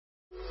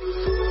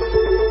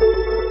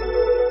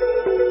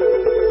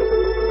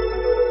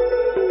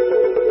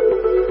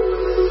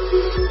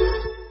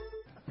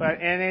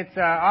and it's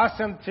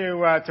awesome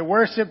to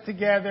worship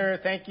together.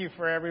 Thank you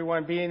for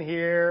everyone being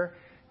here,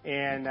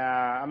 and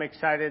I'm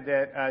excited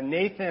that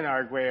Nathan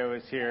Arguello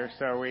is here.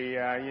 So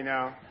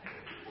we're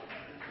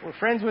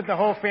friends with the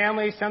whole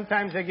family.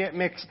 Sometimes they get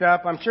mixed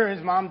up. I'm sure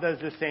his mom does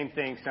the same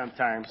thing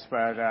sometimes,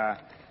 but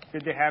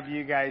good to have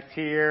you guys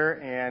here,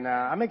 and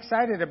I'm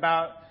excited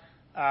about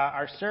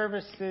our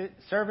service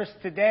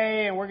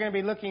today, and we're going to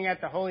be looking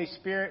at the Holy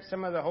Spirit,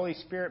 some of the Holy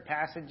Spirit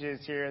passages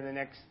here in the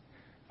next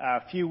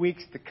few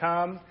weeks to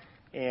come,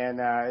 and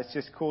it's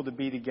just cool to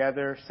be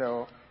together.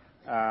 So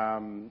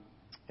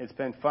it's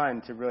been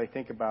fun to really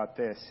think about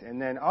this.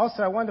 And then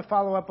also I wanted to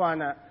follow up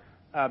on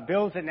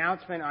Bill's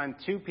announcement on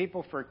 2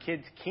 people for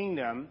Kids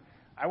Kingdom.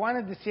 I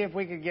wanted to see if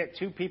we could get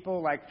 2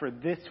 people like for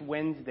this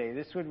Wednesday.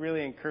 This would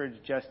really encourage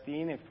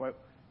Justine if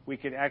we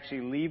could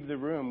actually leave the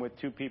room with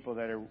 2 people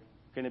that are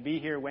going to be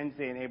here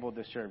Wednesday and able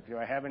to serve. Do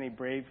I have any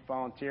brave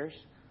volunteers?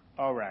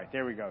 All right,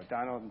 there we go.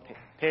 Donald and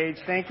Paige,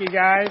 thank you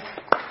guys.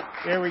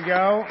 There we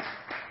go.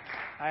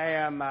 I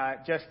am,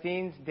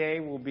 Justine's day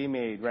will be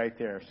made right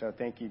there. So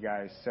thank you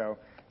guys. So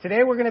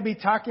today we're going to be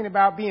talking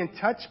about being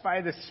touched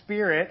by the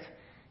Spirit.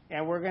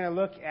 And we're going to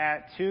look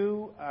at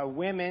 2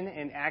 women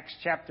in Acts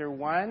chapter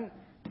 1,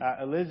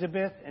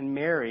 Elizabeth and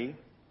Mary.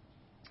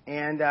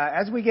 And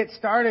as we get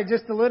started,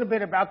 just a little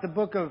bit about the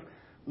book of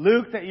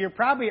Luke that you're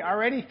probably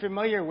already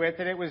familiar with.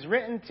 And it was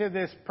written to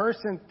this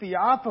person,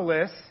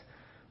 Theophilus,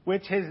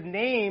 which his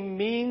name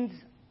means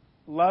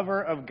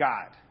lover of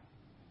God.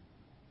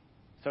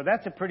 So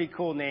that's a pretty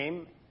cool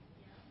name.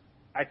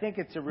 I think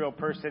it's a real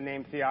person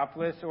named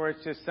Theophilus, or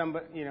it's just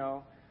somebody,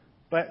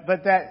 but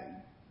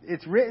that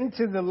it's written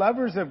to the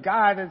lovers of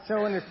God, and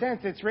so in a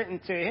sense it's written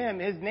to him.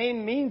 His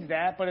name means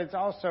that, but it's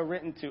also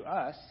written to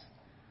us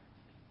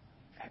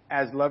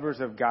as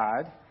lovers of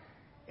God.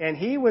 And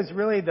he was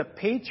really the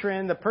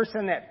patron, the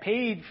person that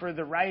paid for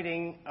the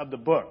writing of the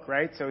book,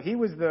 right? So he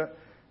was the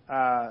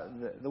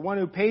one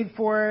who paid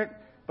for it,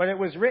 but it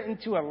was written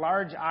to a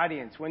large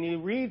audience. When you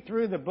read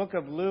through the book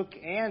of Luke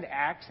and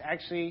Acts,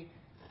 actually,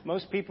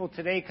 most people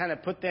today kind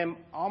of put them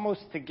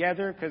almost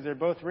together because they're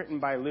both written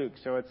by Luke.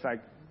 So it's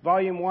like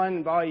Volume 1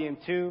 and Volume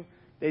 2.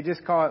 They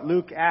just call it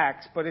Luke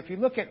Acts. But if you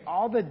look at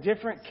all the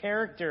different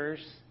characters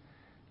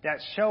that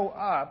show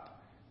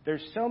up,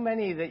 there's so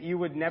many that you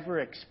would never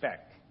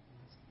expect.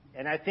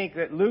 And I think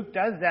that Luke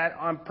does that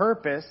on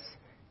purpose.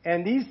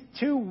 And these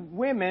 2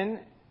 women,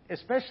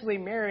 especially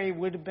Mary,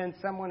 would have been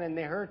someone in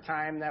her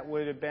time that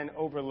would have been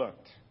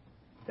overlooked.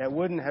 That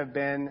wouldn't have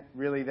been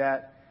really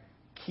that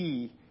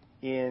key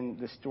in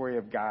the story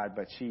of God,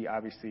 but she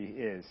obviously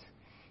is.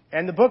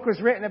 And the book was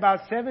written about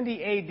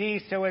 70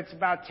 A.D., so it's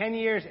about 10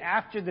 years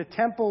after the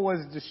temple was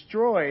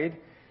destroyed.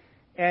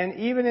 And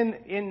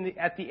even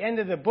at the end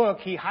of the book,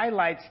 he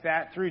highlights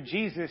that through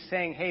Jesus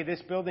saying, hey,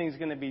 this building is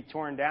going to be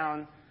torn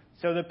down.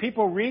 So the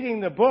people reading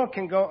the book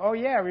can go, oh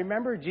yeah,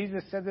 remember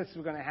Jesus said this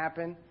was going to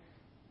happen?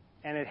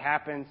 And it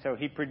happened, so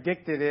he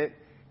predicted it.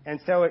 And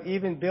so it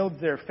even builds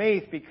their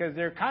faith because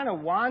they're kind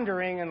of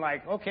wandering and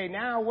like, okay,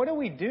 now what do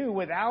we do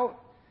without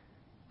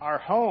our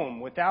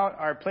home, without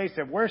our place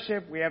of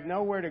worship? We have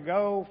nowhere to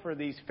go for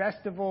these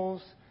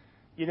festivals,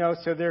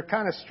 so they're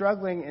kind of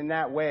struggling in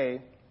that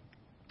way.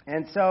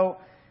 And so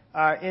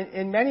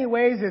in many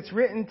ways it's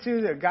written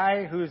to the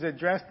guy who's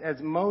addressed as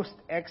most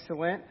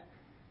excellent,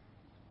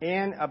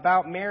 and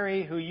about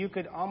Mary, who you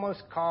could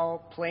almost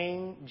call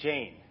plain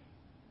Jane.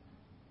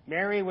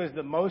 Mary was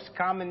the most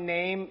common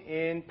name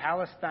in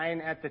Palestine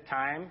at the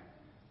time.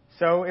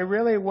 So it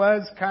really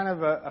was kind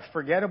of a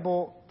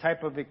forgettable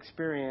type of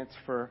experience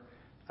for,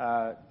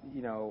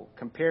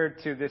 compared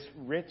to this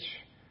rich,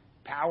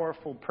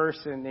 powerful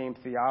person named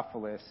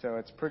Theophilus. So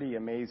it's pretty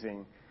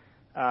amazing.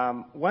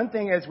 One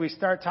thing as we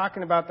start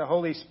talking about the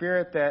Holy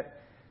Spirit that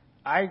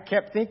I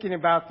kept thinking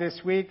about this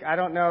week, I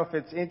don't know if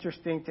it's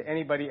interesting to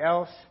anybody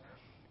else,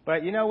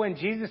 but when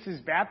Jesus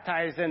is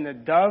baptized and the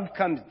dove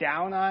comes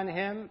down on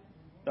him,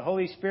 the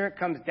Holy Spirit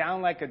comes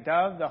down like a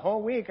dove. The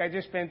whole week I've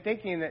just been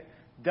thinking that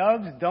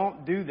doves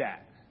don't do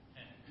that.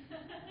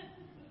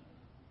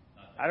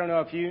 I don't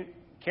know if you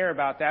care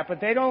about that, but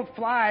they don't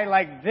fly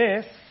like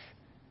this.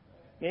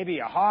 Maybe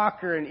a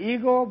hawk or an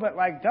eagle, but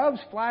like doves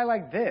fly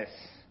like this.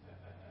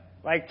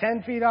 Like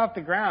 10 feet off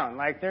the ground.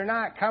 Like they're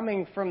not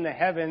coming from the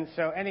heavens.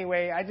 So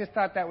anyway, I just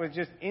thought that was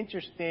just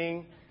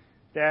interesting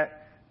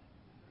that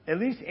at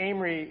least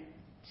Amory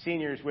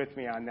Senior's with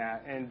me on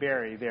that and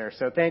Barry there.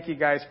 So thank you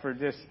guys for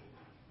just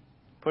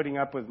putting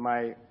up with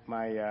my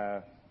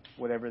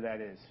whatever that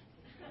is.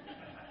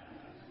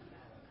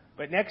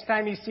 But next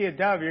time you see a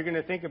dove, you're going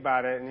to think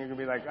about it and you're going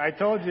to be like, I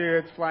told you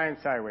it's flying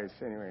sideways.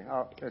 Anyway,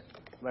 let's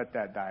let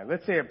that die.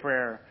 Let's say a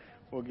prayer.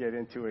 We'll get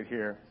into it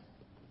here.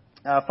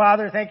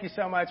 Father, thank you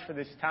so much for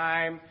this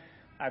time.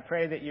 I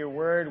pray that your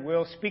word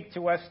will speak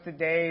to us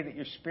today, that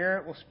your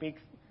Spirit will speak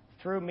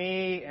through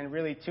me and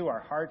really to our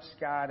hearts,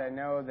 God. I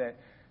know that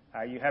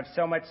you have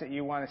so much that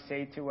you want to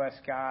say to us,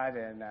 God,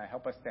 and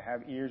help us to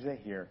have ears that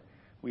hear.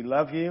 We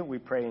love you. We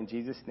pray in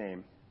Jesus'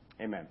 name.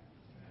 Amen.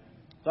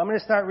 So I'm going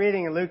to start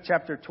reading in Luke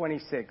chapter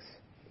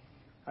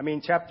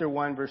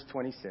 1, verse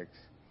 26.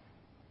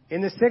 In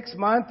the 6th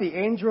month, the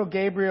angel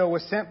Gabriel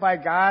was sent by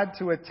God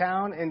to a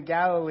town in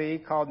Galilee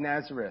called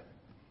Nazareth,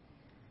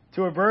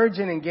 to a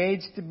virgin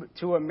engaged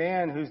to a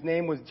man whose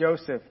name was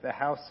Joseph, the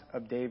house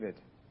of David.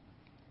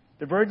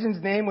 The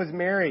virgin's name was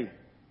Mary,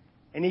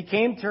 and he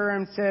came to her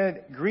and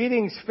said,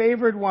 "Greetings,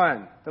 favored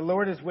one, the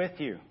Lord is with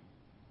you."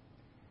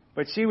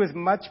 But she was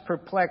much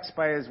perplexed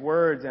by his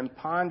words and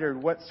pondered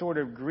what sort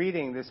of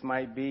greeting this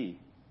might be.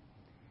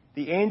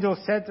 The angel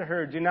said to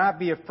her, "Do not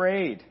be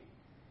afraid,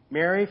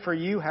 Mary, for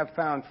you have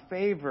found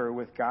favor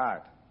with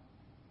God.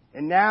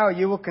 And now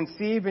you will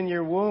conceive in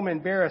your womb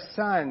and bear a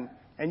son,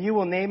 and you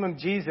will name him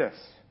Jesus.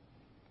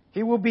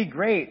 He will be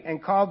great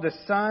and called the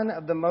Son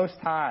of the Most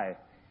High,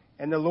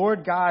 and the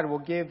Lord God will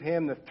give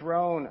him the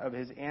throne of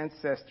his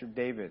ancestor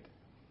David.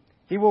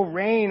 He will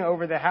reign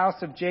over the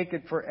house of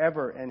Jacob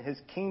forever, and his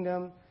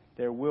kingdom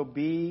there will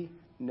be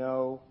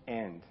no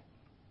end."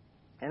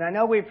 And I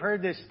know we've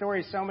heard this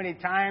story so many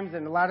times,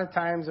 and a lot of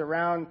times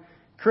around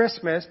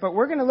Christmas, but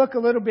we're going to look a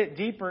little bit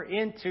deeper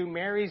into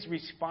Mary's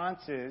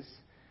responses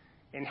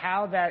and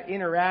how that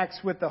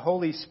interacts with the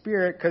Holy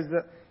Spirit, because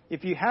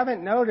if you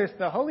haven't noticed,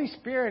 the Holy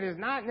Spirit is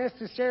not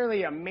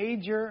necessarily a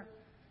major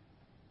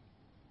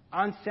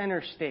on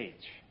center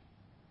stage,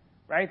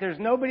 right? There's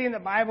nobody in the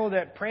Bible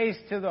that prays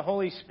to the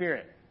Holy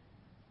Spirit.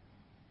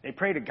 They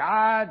pray to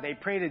God, they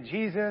pray to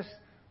Jesus.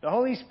 The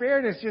Holy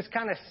Spirit is just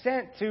kind of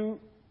sent to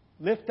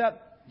lift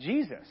up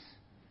Jesus.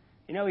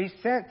 You know, he's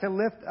sent to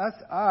lift us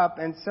up.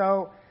 And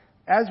so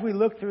as we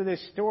look through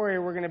this story,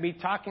 we're going to be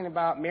talking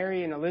about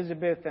Mary and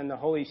Elizabeth and the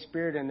Holy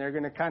Spirit, and they're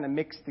going to kind of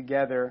mix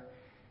together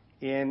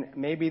in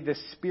maybe the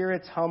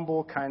Spirit's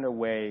humble kind of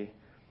way.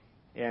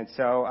 And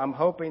so I'm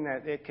hoping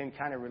that it can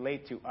kind of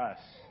relate to us,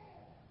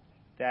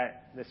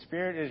 that the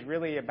Spirit is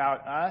really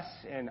about us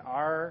and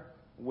our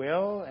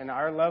will and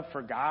our love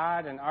for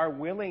God and our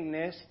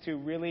willingness to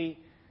really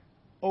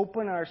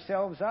open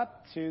ourselves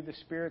up to the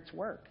Spirit's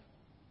work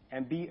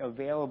and be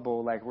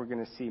available, like we're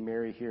going to see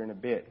Mary here in a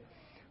bit.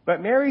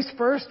 But Mary's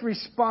first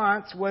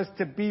response was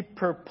to be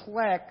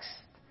perplexed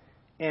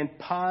and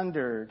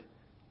pondered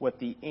what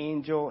the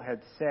angel had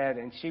said,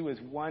 and she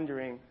was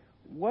wondering,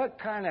 what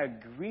kind of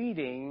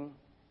greeting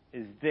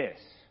is this?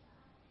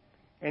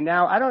 And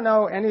now, I don't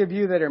know any of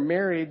you that are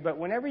married, but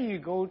whenever you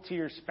go to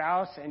your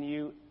spouse and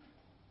you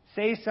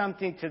say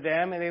something to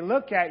them and they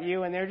look at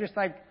you and they're just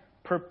like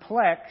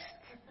perplexed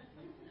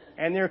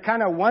and they're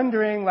kind of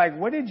wondering, like,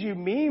 what did you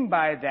mean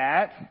by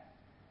that?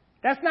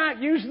 That's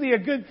not usually a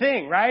good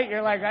thing, right?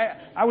 You're like,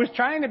 I was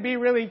trying to be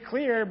really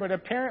clear, but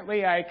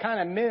apparently I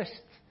kind of missed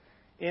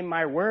in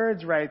my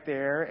words right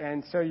there.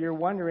 And so you're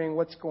wondering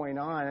what's going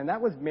on. And that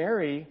was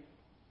Mary,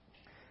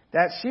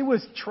 that she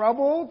was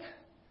troubled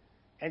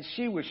and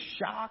she was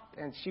shocked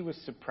and she was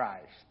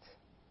surprised.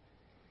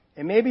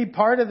 And maybe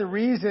part of the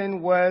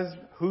reason was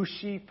who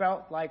she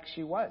felt like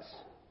she was.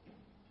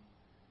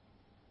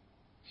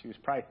 She was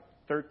probably a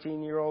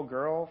 13-year-old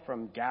girl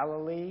from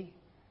Galilee,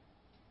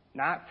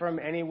 not from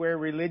anywhere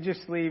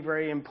religiously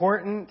very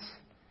important.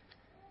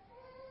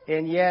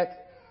 And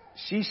yet,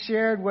 she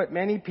shared what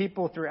many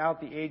people throughout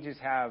the ages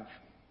have,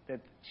 that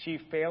she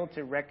failed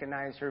to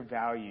recognize her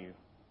value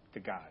to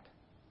God.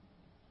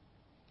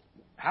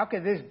 How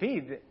could this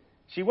be?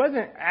 She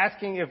wasn't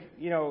asking if,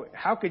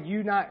 how could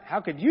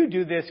you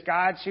do this,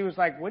 God? She was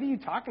like, what are you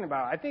talking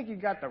about? I think you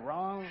got the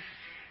wrong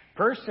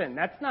person.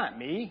 That's not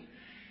me.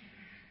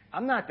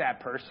 I'm not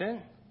that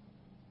person.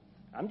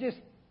 I'm just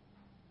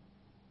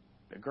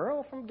the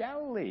girl from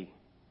Galilee.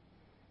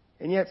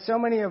 And yet so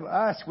many of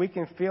us, we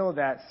can feel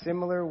that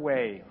similar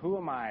way. Who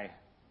am I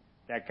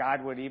that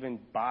God would even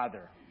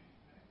bother?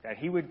 That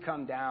he would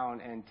come down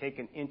and take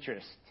an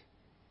interest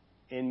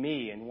in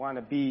me and want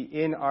to be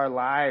in our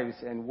lives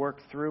and work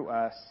through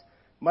us,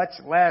 much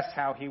less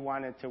how he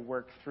wanted to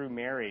work through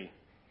Mary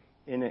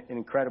in an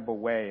incredible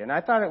way. And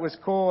I thought it was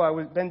cool.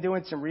 I've been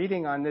doing some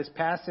reading on this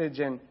passage,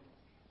 and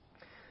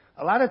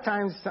a lot of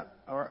times,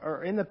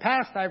 or in the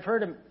past, I've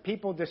heard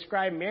people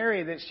describe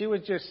Mary that she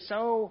was just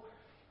so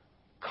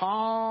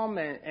calm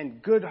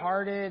and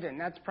good-hearted, and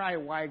that's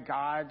probably why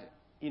God,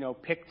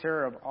 picked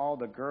her of all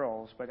the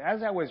girls. But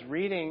as I was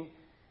reading,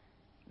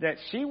 that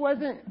she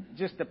wasn't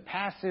just a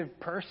passive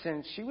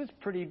person, she was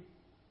a pretty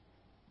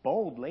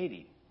bold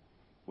lady.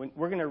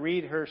 We're going to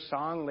read her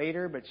song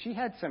later, but she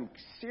had some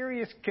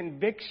serious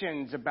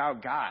convictions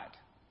about God.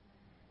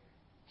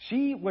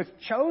 She was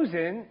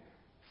chosen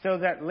so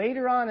that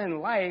later on in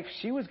life,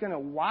 she was going to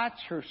watch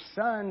her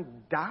son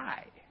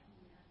die.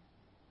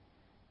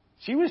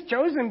 She was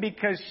chosen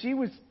because she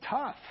was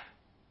tough.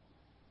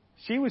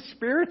 She was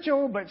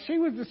spiritual, but she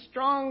was a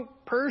strong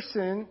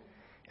person,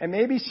 and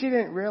maybe she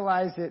didn't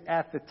realize it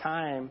at the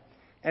time.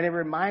 And it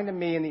reminded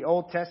me, in the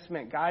Old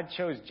Testament, God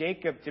chose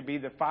Jacob to be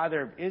the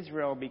father of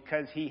Israel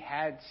because he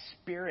had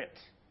spirit.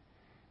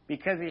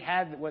 Because he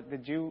had what the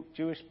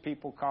Jewish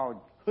people called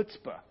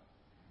chutzpah.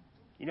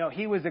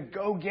 He was a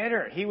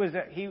go-getter. He was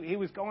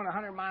going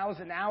 100 miles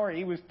an hour.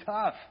 He was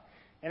tough.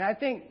 And I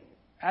think,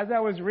 as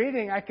I was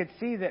reading, I could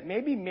see that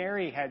maybe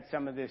Mary had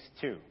some of this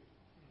too.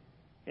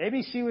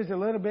 Maybe she was a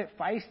little bit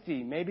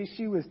feisty. Maybe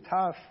she was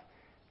tough.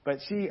 But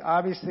she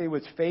obviously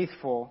was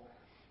faithful.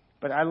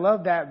 But I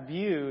love that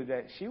view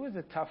that she was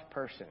a tough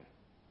person.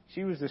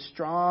 She was a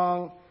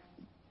strong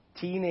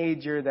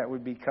teenager that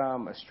would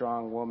become a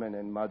strong woman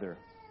and mother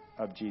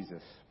of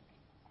Jesus.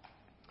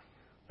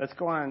 Let's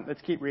go on.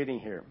 Let's keep reading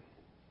here.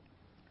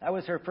 That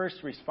was her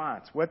first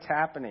response. What's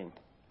happening?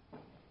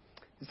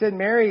 It said,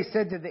 Mary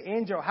said to the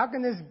angel, "How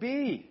can this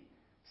be,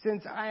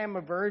 since I am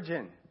a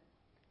virgin?"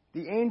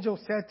 The angel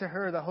said to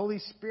her, "The Holy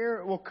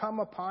Spirit will come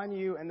upon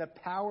you, and the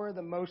power of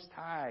the Most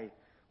High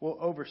will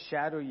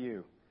overshadow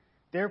you.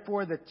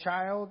 Therefore, the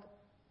child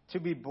to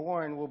be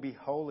born will be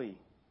holy.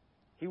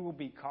 He will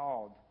be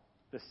called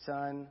the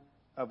Son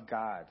of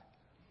God."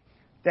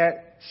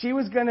 That she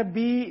was going to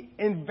be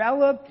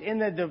enveloped in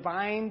the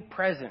divine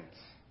presence.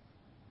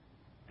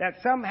 That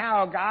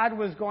somehow God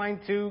was going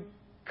to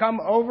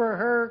come over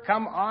her,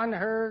 come on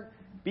her,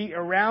 be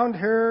around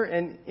her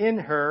and in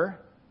her.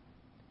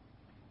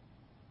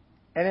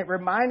 And it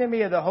reminded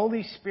me of the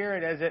Holy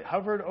Spirit as it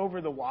hovered over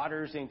the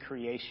waters in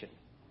creation.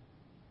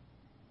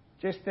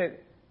 Just to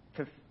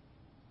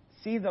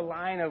see the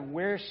line of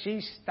where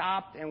she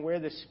stopped and where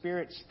the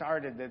Spirit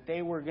started, that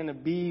they were going to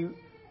be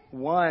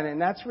one.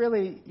 And that's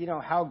really,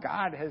 how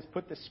God has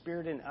put the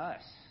Spirit in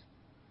us.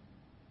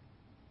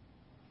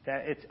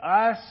 That it's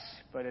us,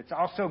 but it's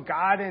also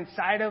God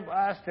inside of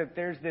us, that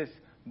there's this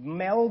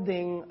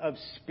melding of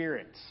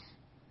spirits.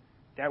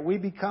 That we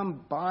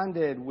become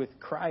bonded with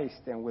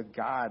Christ and with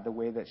God the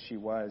way that she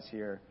was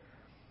here.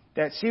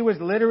 That she was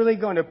literally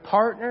going to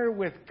partner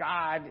with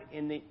God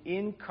in the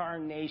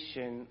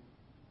incarnation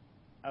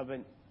of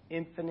an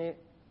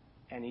infinite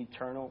and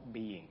eternal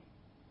being.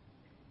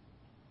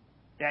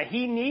 That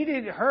he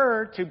needed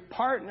her to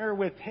partner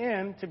with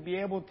him to be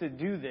able to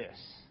do this.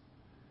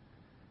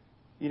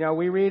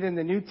 We read in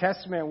the New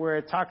Testament where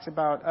it talks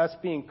about us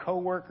being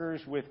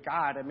co-workers with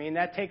God. I mean,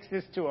 that takes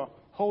this to a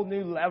whole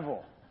new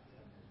level.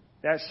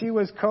 That she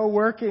was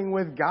co-working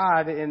with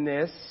God in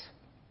this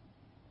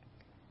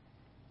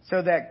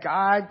so that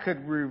God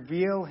could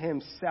reveal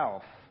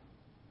himself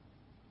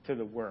to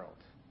the world.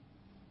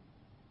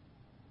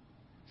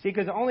 See,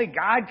 because only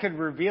God could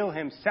reveal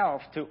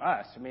himself to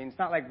us. I mean, it's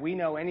not like we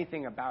know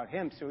anything about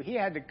him. So he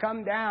had to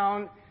come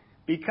down,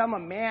 become a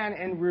man,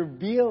 and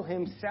reveal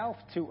himself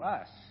to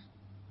us.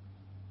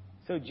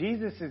 So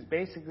Jesus is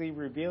basically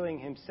revealing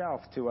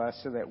himself to us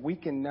so that we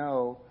can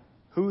know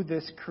who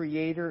this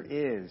Creator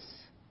is.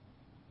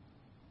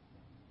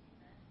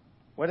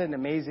 What an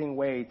amazing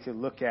way to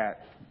look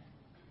at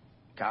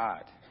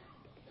God.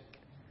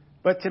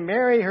 But to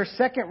Mary, her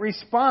second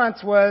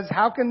response was,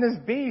 "How can this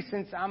be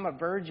since I'm a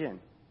virgin?"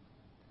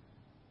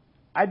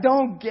 I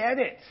don't get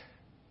it.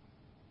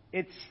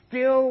 It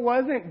still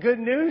wasn't good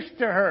news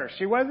to her.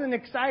 She wasn't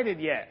excited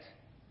yet.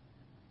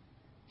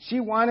 She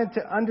wanted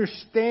to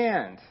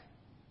understand.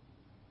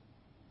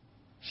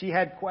 She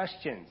had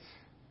questions.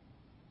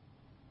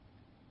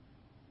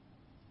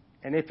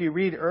 And if you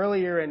read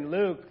earlier in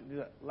Luke,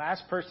 the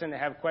last person to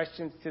have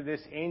questions to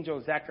this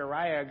angel,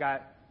 Zechariah,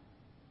 got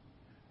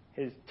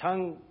his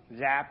tongue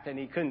zapped and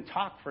he couldn't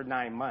talk for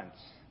 9 months.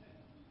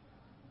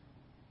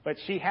 But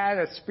she had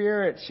a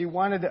spirit. She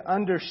wanted to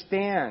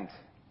understand.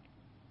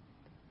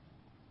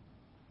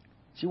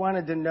 She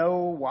wanted to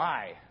know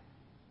why.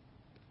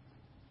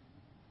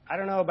 I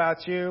don't know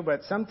about you,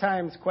 but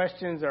sometimes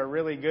questions are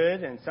really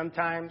good, and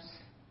sometimes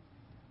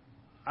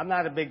I'm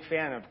not a big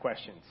fan of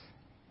questions.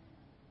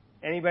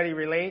 Anybody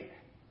relate?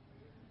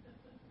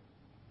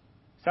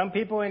 Some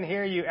people in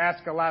here, you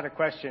ask a lot of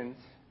questions,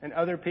 and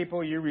other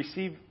people, you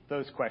receive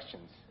those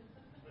questions.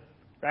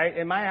 Right?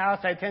 In my house,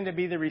 I tend to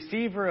be the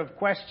receiver of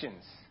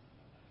questions.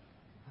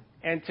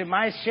 And to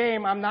my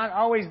shame, I'm not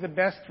always the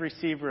best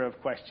receiver of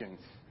questions.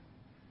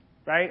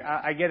 Right?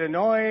 I get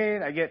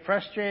annoyed. I get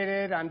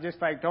frustrated. I'm just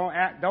like,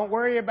 don't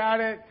worry about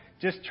it.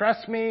 Just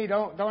trust me.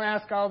 Don't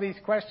ask all these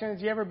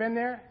questions. You ever been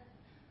there?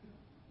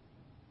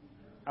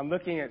 I'm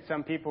looking at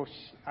some people.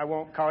 I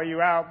won't call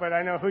you out, but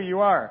I know who you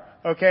are.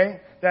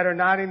 Okay? That are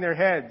nodding their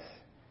heads.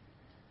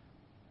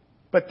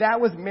 But that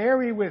was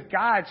Mary with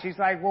God. She's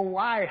like, well,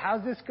 why?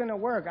 How's this going to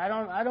work?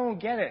 I don't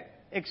get it.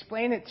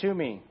 Explain it to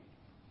me.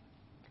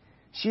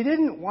 She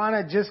didn't want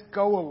to just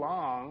go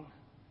along.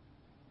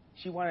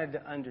 She wanted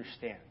to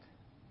understand.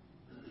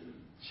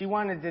 She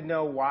wanted to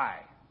know why.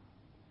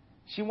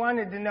 She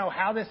wanted to know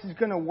how this is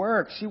going to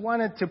work. She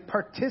wanted to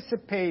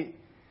participate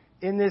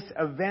in this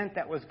event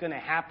that was going to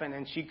happen.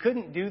 And she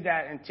couldn't do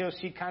that until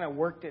she kind of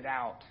worked it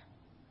out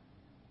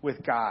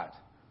with God.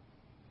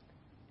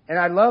 And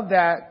I love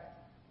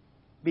that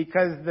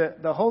because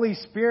the Holy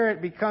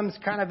Spirit becomes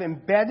kind of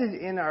embedded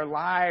in our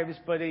lives,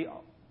 but He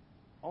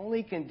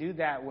only can do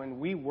that when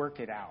we work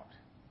it out.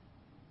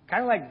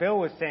 Kind of like Bill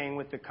was saying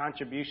with the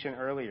contribution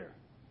earlier.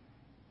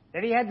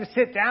 That he had to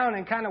sit down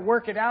and kind of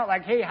work it out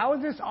like, hey, how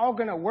is this all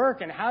going to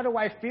work? And how do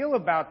I feel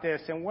about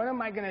this? And what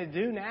am I going to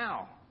do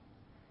now?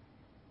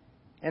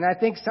 And I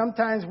think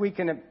sometimes we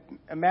can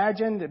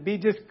imagine to be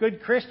just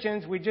good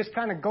Christians, we just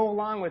kind of go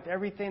along with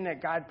everything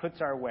that God puts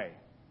our way.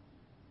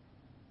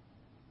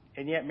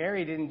 And yet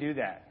Mary didn't do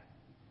that.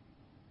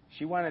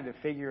 She wanted to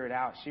figure it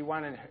out. She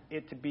wanted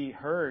it to be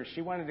hers.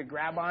 She wanted to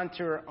grab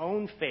onto her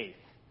own faith.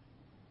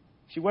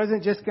 She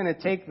wasn't just going to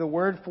take the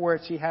word for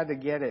it. She had to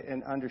get it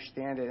and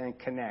understand it and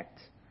connect.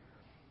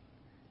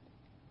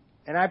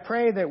 And I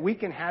pray that we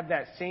can have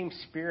that same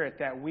spirit,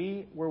 that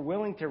we're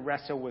willing to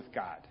wrestle with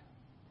God.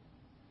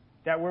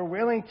 That we're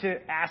willing to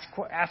ask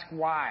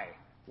why.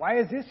 Why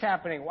is this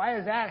happening? Why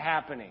is that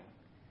happening?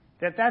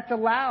 That's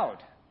allowed.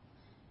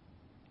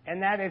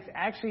 And that it's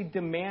actually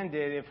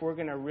demanded if we're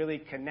going to really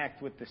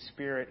connect with the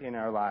Spirit in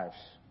our lives.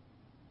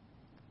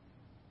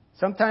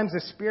 Sometimes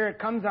the Spirit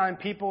comes on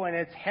people and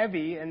it's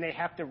heavy and they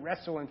have to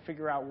wrestle and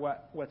figure out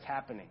what's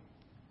happening.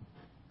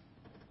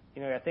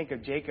 You know, I think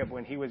of Jacob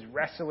when he was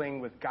wrestling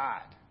with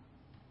God.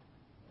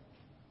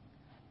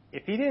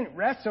 If he didn't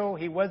wrestle,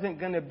 he wasn't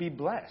going to be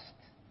blessed.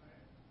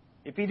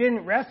 If he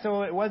didn't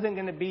wrestle, it wasn't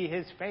going to be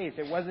his faith.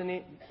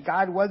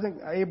 God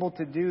wasn't able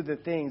to do the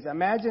things.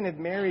 Imagine if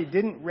Mary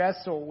didn't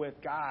wrestle with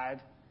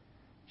God,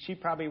 she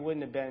probably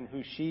wouldn't have been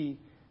who she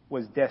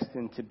was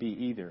destined to be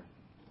either.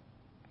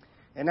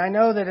 And I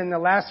know that in the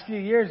last few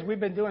years,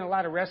 we've been doing a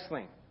lot of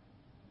wrestling.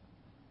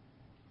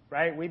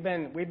 Right? We've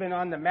been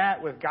on the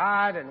mat with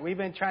God, and we've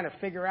been trying to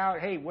figure out,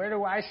 hey, where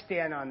do I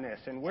stand on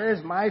this? And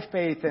where's my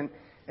faith? And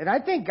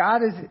I think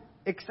God is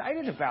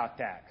excited about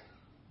that.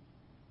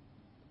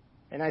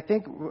 And I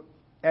think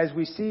as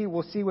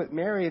we'll see with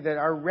Mary, that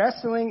our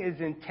wrestling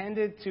is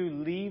intended to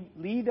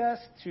lead us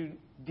to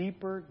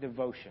deeper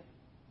devotion.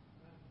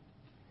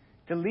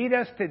 To lead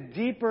us to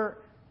deeper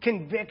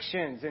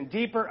convictions and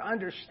deeper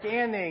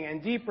understanding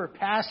and deeper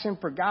passion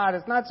for God.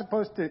 It's not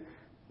supposed to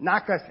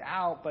knock us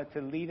out, but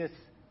to lead us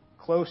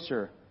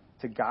closer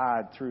to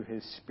God through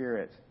His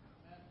Spirit.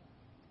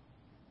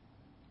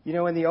 You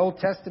know, in the Old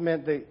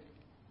Testament, the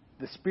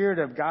Spirit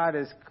of God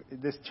is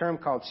this term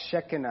called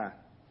Shekinah,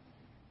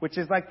 which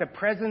is like the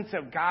presence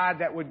of God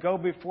that would go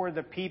before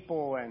the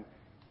people. And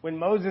when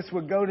Moses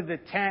would go to the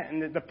tent,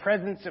 and the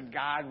presence of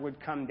God would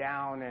come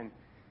down, and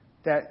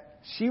that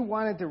she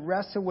wanted to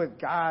wrestle with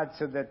God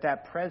so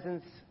that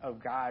presence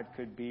of God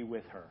could be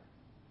with her.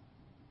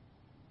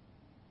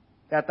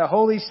 That the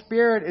Holy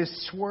Spirit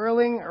is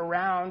swirling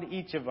around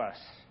each of us.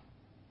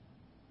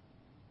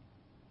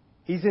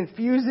 He's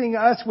infusing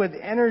us with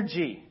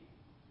energy.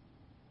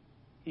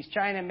 He's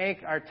trying to make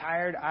our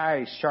tired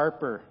eyes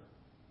sharper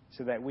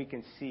so that we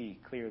can see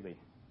clearly.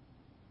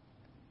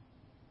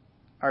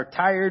 Our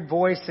tired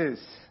voices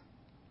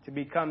to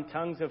become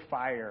tongues of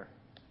fire,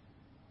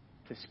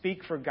 to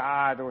speak for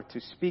God or to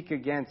speak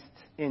against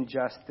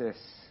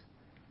injustice,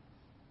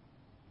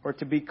 or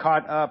to be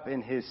caught up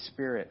in His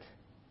Spirit.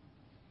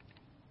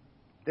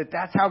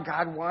 That's how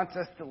God wants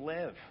us to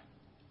live.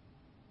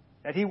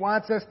 That He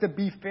wants us to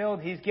be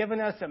filled. He's given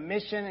us a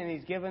mission, and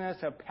He's given us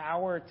a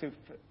power to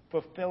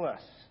fulfill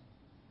us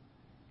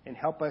and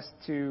help us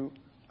to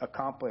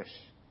accomplish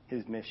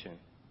His mission.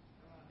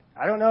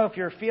 I don't know if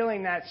you're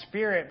feeling that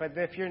Spirit, but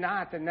if you're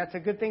not, then that's a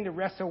good thing to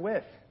wrestle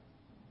with.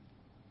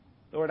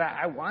 Lord,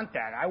 I want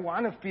that. I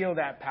want to feel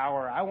that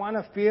power. I want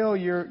to feel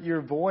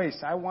your voice.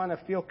 I want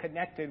to feel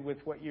connected with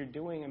what you're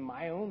doing in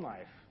my own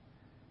life.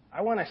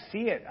 I want to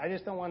see it. I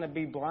just don't want to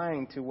be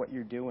blind to what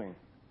you're doing.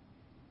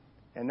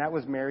 And that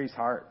was Mary's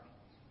heart.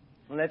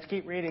 Well, let's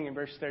keep reading in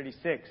verse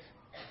 36.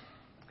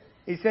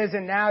 He says,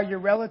 "And now your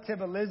relative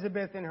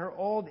Elizabeth in her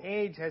old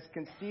age has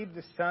conceived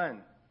a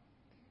son.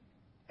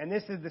 And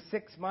this is the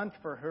 6th month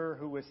for her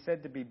who was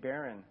said to be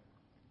barren.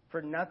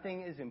 For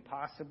nothing is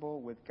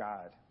impossible with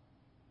God."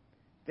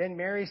 Then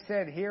Mary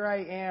said, "Here I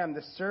am,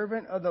 the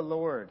servant of the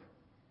Lord.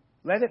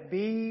 Let it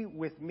be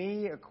with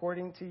me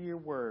according to your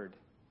word."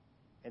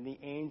 And the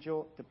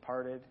angel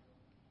departed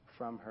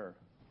from her.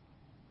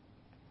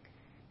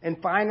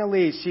 And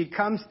finally, she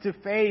comes to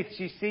faith.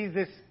 She sees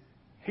this,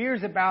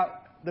 hears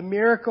about the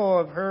miracle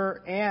of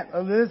her aunt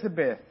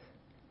Elizabeth.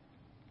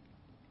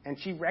 And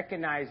she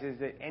recognizes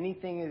that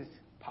anything is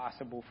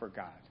possible for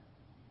God.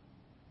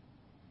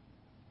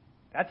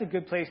 That's a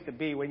good place to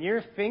be. When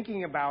you're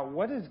thinking about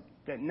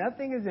that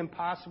nothing is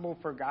impossible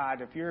for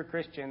God, if you're a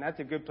Christian, that's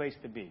a good place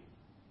to be.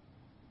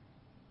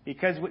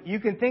 Because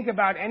you can think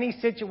about any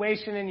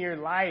situation in your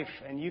life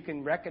and you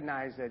can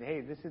recognize that,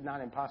 hey, this is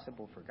not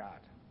impossible for God.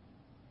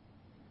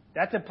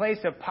 That's a place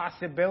of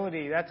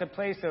possibility. That's a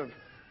place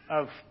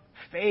of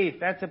faith.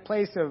 That's a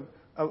place of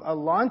a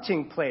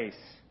launching place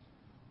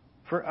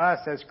for us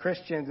as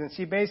Christians. And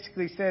she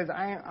basically says,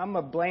 I'm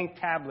a blank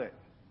tablet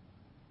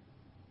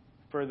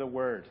for the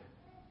Word.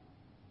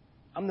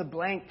 I'm the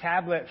blank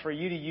tablet for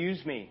you to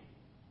use me.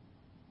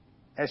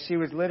 As she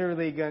was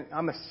literally going,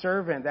 I'm a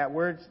servant. That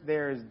word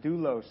there is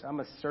doulos.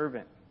 I'm a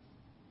servant.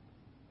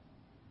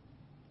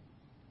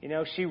 You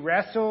know, she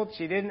wrestled.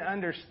 She didn't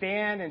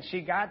understand. And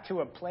she got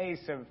to a place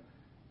of,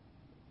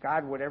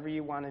 God, whatever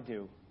you want to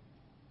do,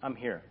 I'm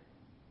here.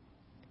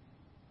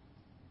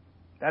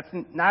 That's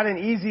not an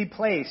easy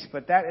place,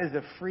 but that is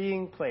a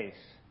freeing place.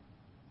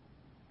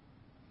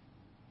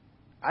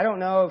 I don't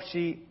know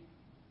if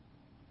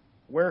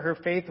where her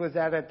faith was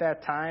at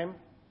that time,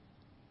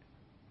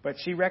 but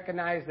she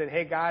recognized that,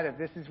 hey, God, if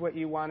this is what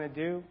you want to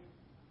do,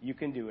 you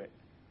can do it.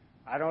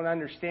 I don't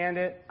understand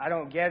it. I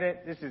don't get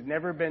it. This has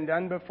never been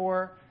done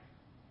before.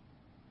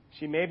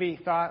 She maybe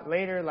thought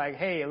later, like,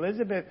 hey,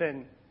 Elizabeth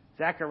and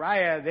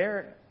Zechariah,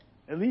 they're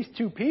at least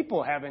two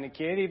people having a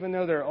kid, even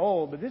though they're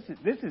old. But this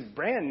is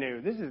brand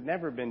new. This has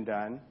never been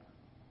done.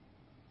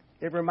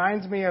 It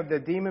reminds me of the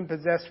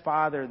demon-possessed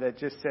father that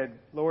just said,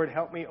 Lord,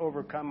 help me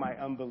overcome my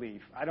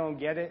unbelief. I don't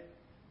get it,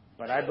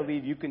 but I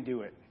believe you can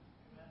do it.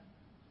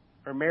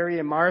 Or Mary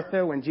and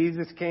Martha, when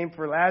Jesus came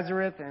for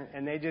Lazarus,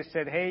 and they just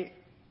said, hey,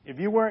 if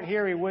you weren't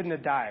here, he wouldn't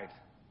have died.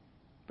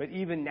 But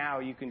even now,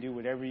 you can do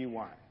whatever you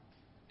want.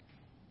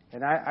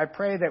 And I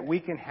pray that we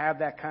can have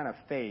that kind of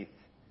faith,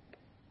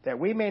 that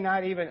we may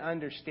not even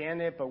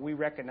understand it, but we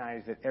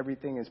recognize that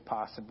everything is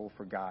possible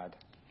for God.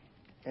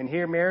 And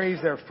here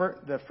Mary's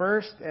the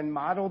first and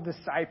model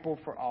disciple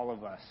for all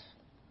of us,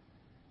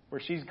 where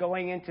she's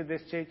going into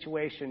this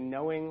situation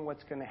knowing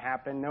what's going to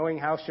happen, knowing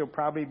how she'll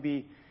probably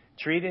be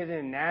treated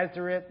in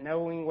Nazareth,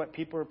 knowing what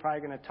people are probably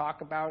going to talk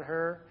about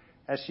her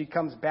as she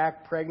comes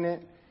back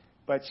pregnant.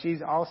 But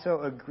she's also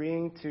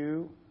agreeing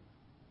to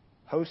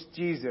host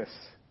Jesus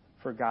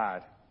for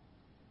God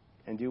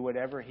and do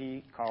whatever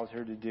he calls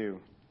her to do.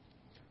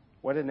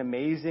 What an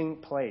amazing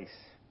place.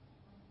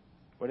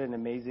 What an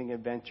amazing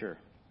adventure.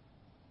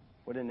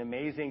 What an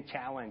amazing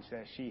challenge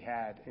that she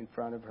had in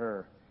front of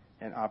her,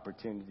 and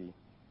opportunity.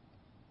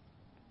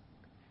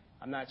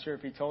 I'm not sure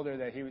if he told her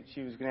that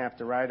she was going to have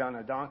to ride on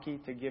a donkey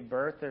to give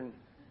birth and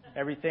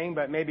everything,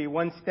 but maybe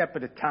one step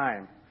at a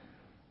time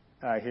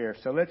here.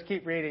 So let's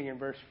keep reading in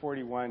verse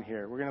 41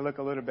 here. We're going to look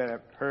a little bit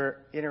at her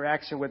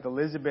interaction with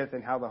Elizabeth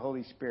and how the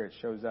Holy Spirit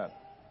shows up.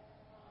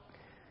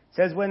 It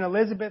says, when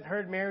Elizabeth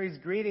heard Mary's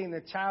greeting, the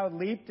child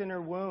leaped in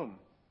her womb.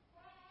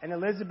 And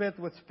Elizabeth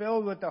was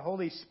filled with the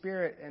Holy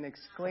Spirit and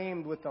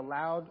exclaimed with a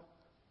loud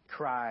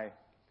cry,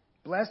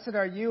 Blessed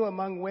are you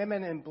among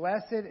women, and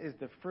blessed is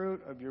the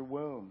fruit of your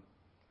womb.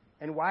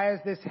 And why has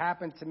this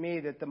happened to me,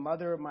 that the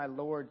mother of my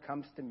Lord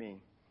comes to me?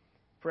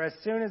 For as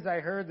soon as I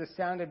heard the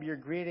sound of your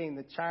greeting,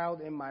 the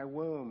child in my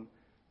womb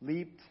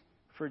leaped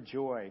for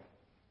joy.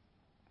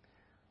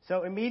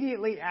 So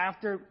immediately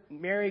after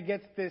Mary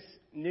gets this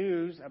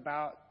news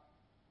about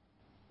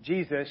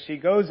Jesus, she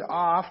goes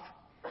off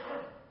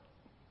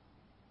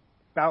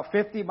about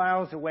 50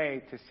 miles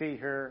away to see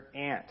her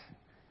aunt.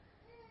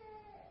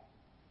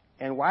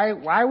 And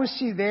why was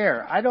she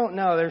there? I don't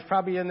know. There's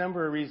probably a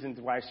number of reasons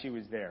why she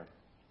was there.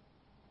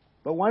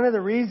 But one of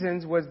the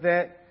reasons was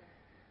that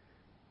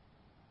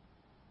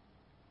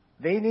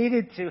they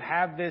needed to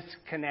have this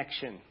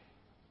connection.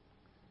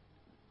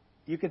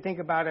 You could think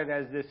about it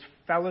as this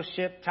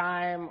fellowship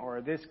time,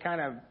 or this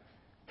kind of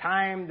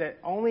time that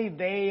only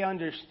they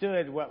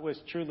understood what was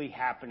truly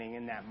happening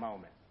in that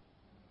moment.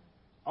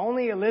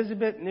 Only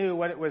Elizabeth knew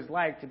what it was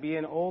like to be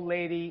an old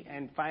lady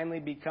and finally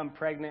become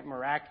pregnant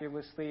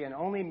miraculously, and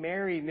only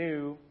Mary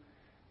knew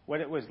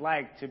what it was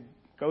like to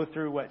go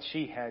through what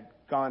she had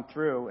gone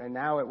through, and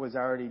now it was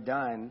already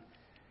done.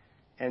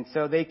 And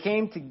so they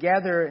came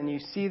together, and you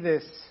see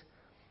this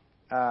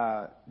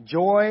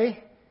joy.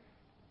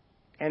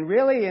 And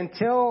really,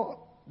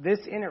 until this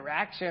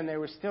interaction, there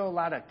was still a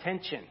lot of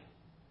tension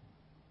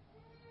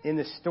in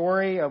the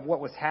story of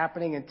what was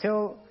happening,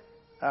 until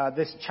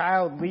this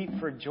child leaped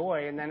for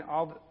joy. And then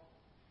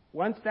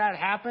once that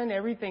happened,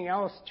 everything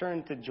else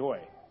turned to joy.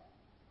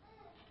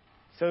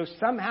 So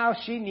somehow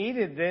she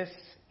needed this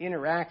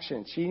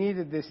interaction. She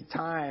needed this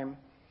time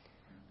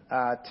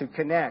to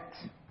connect.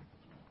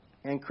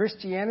 And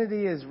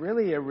Christianity is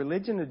really a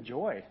religion of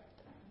joy.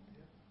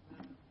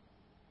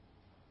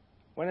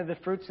 One of the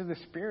fruits of the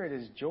Spirit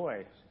is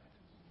joy.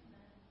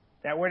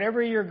 That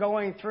whatever you're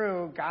going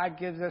through, God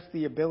gives us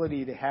the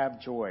ability to have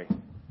joy.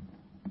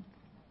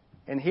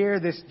 And here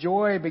this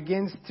joy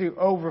begins to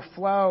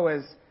overflow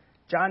as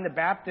John the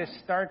Baptist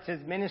starts his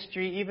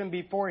ministry even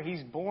before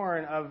he's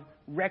born, of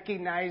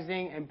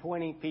recognizing and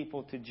pointing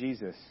people to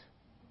Jesus.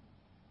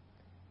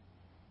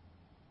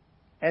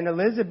 And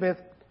Elizabeth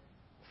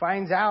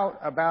finds out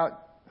about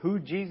who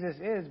Jesus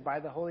is by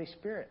the Holy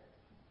Spirit.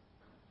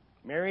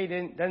 Mary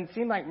doesn't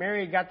seem like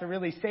Mary got to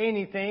really say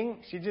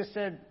anything. She just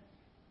said,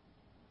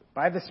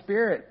 by the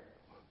Spirit,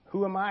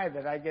 who am I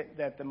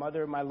that the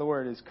mother of my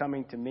Lord is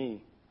coming to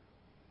me?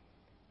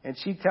 And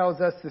she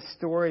tells us the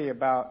story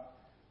about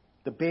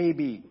the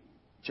baby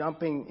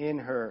jumping in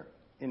her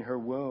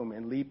womb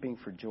and leaping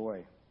for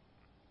joy.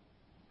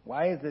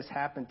 Why has this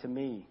happened to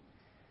me?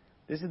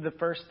 This is the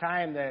first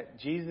time that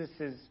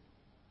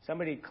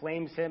somebody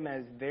claims him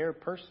as their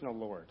personal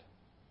Lord.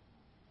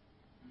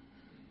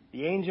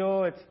 The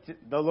angel, it's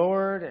the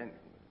Lord, and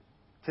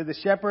to the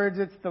shepherds,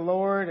 it's the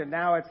Lord, and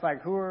now it's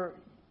like, who are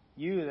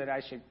you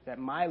that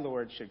my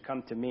Lord should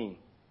come to me?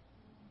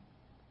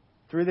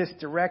 Through this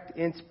direct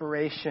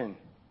inspiration,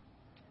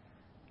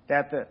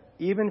 that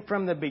even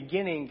from the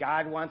beginning,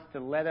 God wants to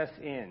let us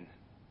in.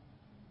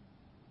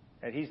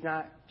 That He's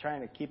not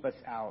trying to keep us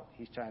out,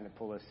 He's trying to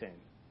pull us in.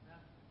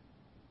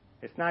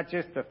 It's not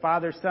just the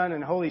Father, Son,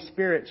 and Holy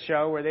Spirit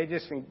show where they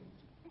just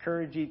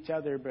encourage each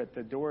other, but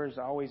the door is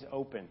always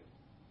open.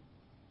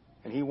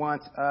 And He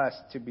wants us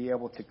to be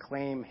able to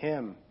claim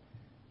Him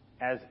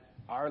as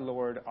our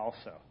Lord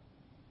also,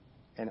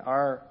 and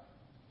our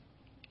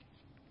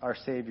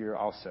Savior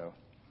also.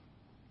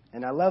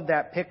 And I love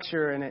that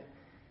picture, and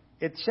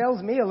it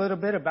tells me a little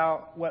bit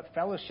about what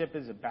fellowship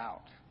is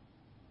about.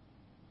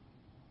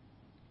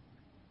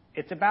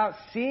 It's about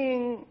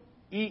seeing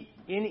in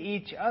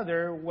each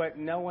other what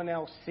no one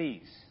else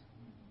sees.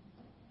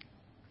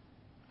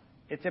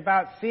 It's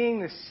about seeing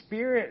the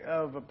spirit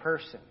of a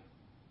person.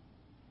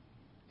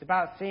 It's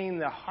about seeing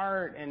the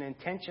heart and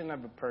intention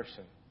of a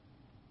person.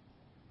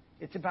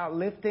 It's about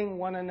lifting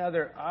one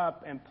another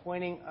up and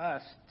pointing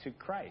us to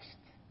Christ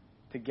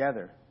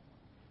together.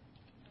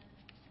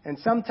 And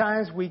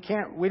sometimes we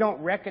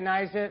don't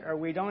recognize it, or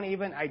we don't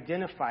even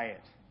identify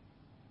it.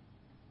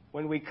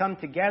 When we come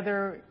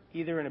together,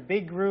 either in a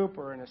big group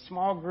or in a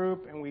small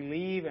group, and we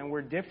leave and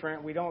we're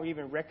different, we don't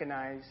even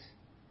recognize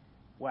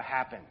what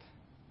happened.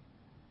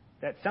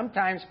 That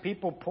sometimes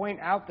people point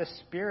out the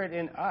Spirit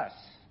in us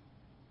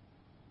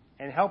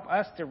and help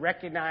us to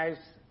recognize,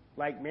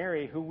 like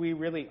Mary, who we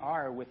really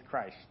are with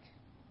Christ.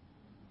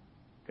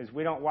 Because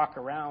we don't walk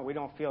around, we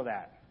don't feel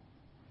that.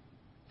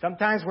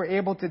 Sometimes we're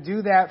able to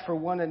do that for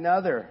one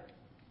another.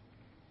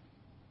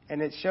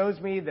 And it shows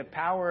me the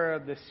power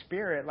of the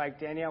Spirit,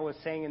 like Danielle was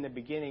saying in the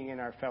beginning in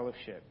our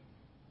fellowship.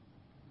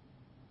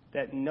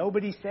 That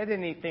nobody said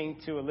anything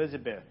to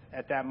Elizabeth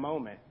at that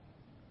moment.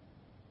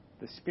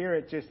 The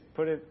Spirit just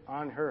put it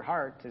on her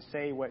heart to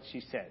say what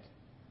she said.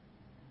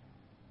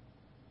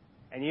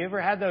 And you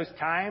ever had those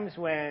times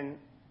when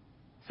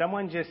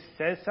someone just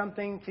says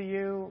something to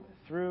you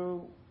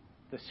through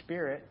the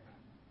Spirit,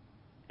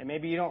 and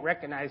maybe you don't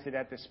recognize it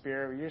at the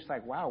Spirit, you're just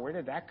like, wow, where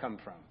did that come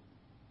from?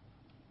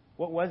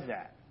 What was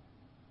that?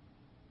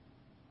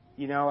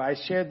 You know, I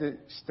shared the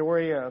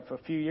story of a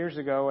few years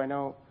ago. I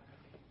know,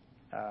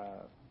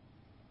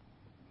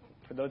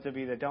 for those of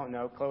you that don't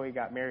know, Chloe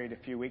got married a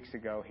few weeks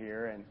ago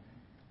here, and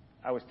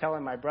I was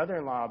telling my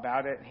brother-in-law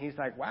about it, and he's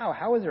like, wow,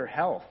 how is her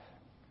health?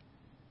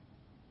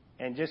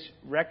 And just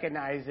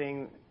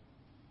recognizing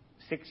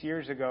 6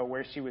 years ago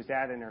where she was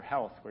at in her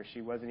health, where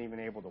she wasn't even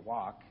able to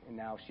walk, and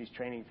now she's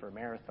training for a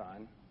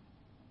marathon.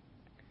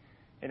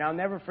 And I'll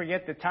never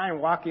forget the time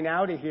walking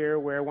out of here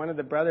where one of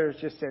the brothers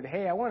just said,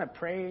 hey, I want to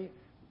pray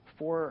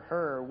for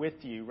her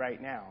with you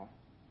right now.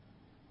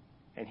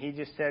 And he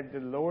just said the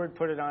Lord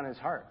put it on his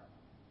heart.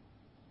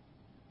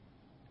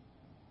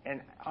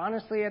 And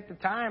honestly, at the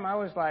time, I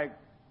was like,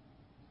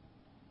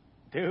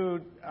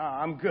 dude,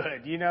 I'm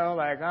good. You know,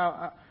 like,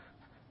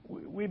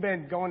 we've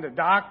been going to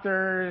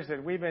doctors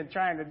and we've been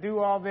trying to do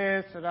all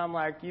this. And I'm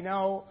like, you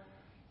know,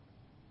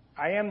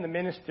 I am the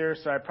minister,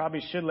 so I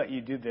probably should let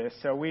you do this.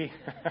 So it's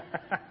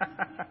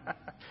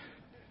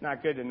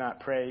not good to not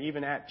pray,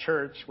 even at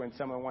church when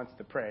someone wants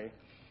to pray.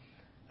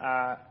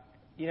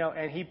 You know,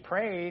 and he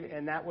prayed,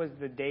 and that was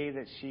the day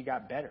that she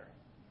got better.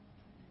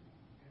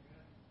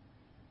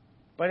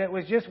 But it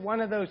was just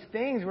one of those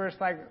things where it's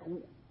like,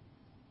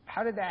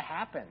 how did that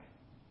happen?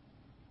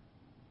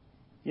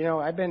 You know,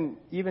 I've been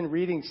even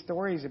reading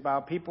stories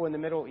about people in the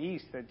Middle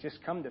East that just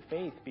come to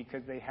faith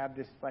because they have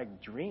this,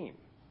 like, dream.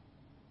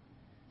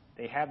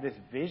 They have this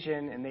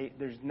vision, and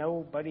there's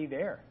nobody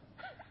there.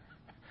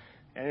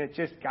 And it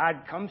just,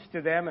 God comes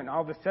to them, and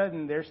all of a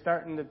sudden, they're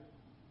starting to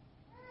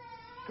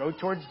go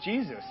towards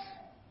Jesus.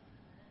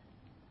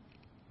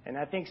 And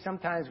I think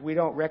sometimes we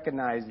don't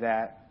recognize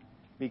that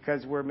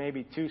because we're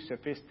maybe too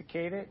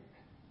sophisticated,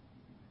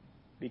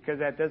 because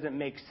that doesn't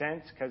make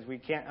sense, because we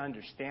can't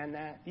understand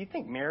that. Do you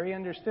think Mary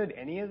understood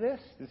any of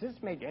this? Does this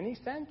make any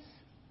sense?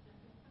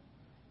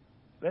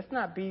 Let's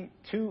not be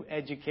too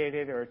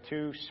educated or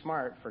too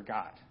smart for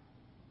God.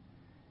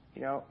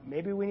 You know,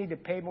 maybe we need to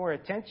pay more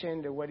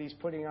attention to what He's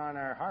putting on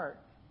our heart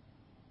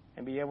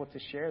and be able to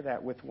share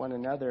that with one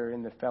another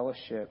in the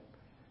fellowship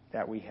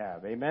that we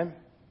have. Amen?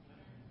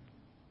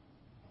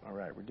 All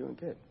right, we're doing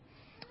good.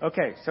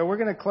 Okay, so we're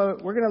going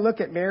to look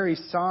at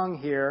Mary's song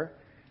here,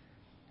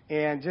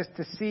 and just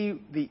to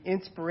see the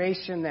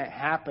inspiration that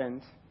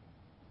happened.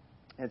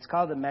 It's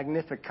called the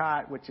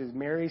Magnificat, which is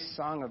Mary's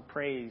song of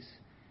praise.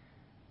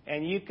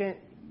 And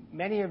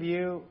many of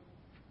you,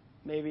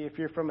 maybe if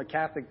you're from a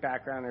Catholic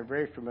background, are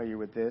very familiar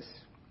with this.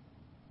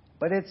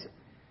 But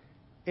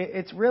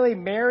it's really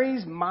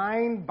Mary's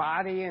mind,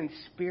 body, and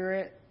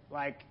spirit,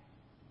 like,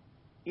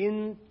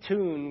 in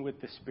tune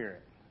with the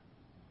Spirit.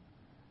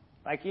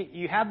 Like,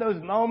 you have those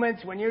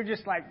moments when you're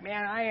just like,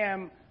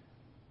 man,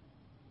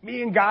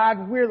 me and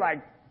God, we're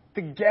like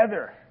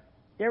together.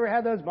 You ever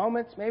had those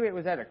moments? Maybe it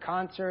was at a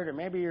concert, or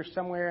maybe you're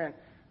somewhere, and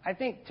I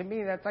think, to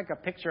me, that's like a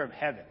picture of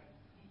heaven.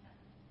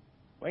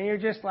 When you're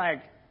just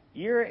like,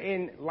 you're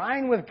in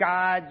line with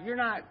God, you're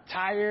not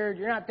tired,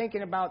 you're not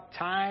thinking about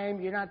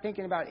time, you're not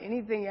thinking about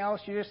anything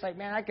else, you're just like,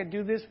 man, I could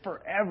do this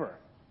forever.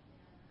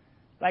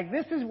 Like,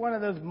 this is one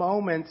of those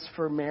moments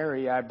for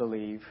Mary, I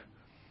believe.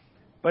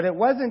 But it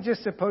wasn't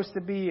just supposed to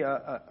be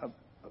a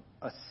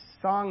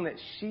song that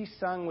she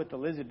sung with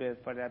Elizabeth,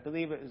 but I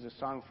believe it was a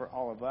song for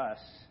all of us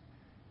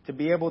to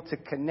be able to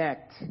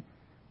connect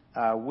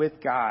with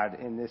God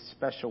in this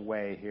special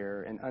way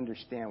here and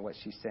understand what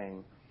she's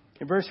saying.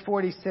 In verse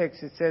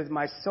 46, it says,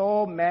 "My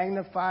soul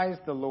magnifies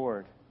the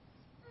Lord,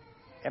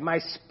 and my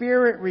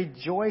spirit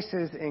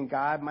rejoices in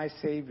God my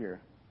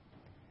Savior.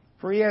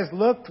 For he has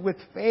looked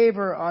with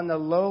favor on the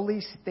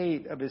lowly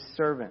state of his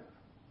servant.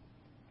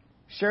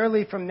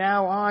 Surely from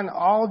now on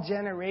all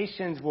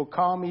generations will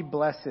call me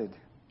blessed.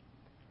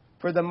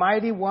 For the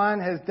Mighty One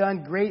has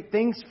done great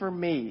things for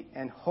me,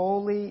 and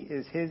holy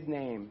is his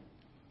name.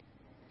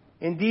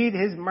 Indeed,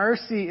 his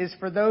mercy is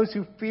for those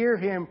who fear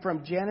him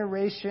from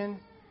generation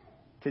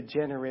to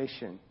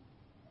generation.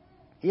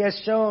 He has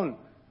shown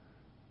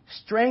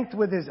strength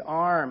with his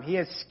arm. He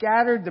has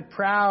scattered the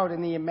proud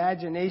in the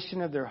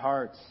imagination of their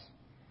hearts.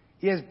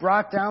 He has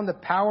brought down the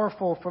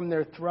powerful from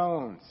their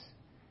thrones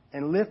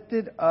and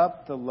lifted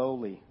up the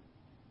lowly.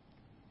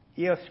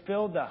 He has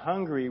filled the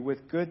hungry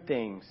with good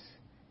things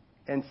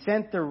and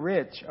sent the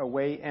rich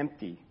away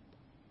empty.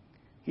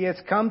 He has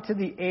come to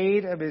the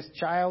aid of his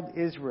child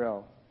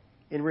Israel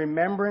in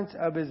remembrance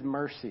of his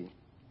mercy,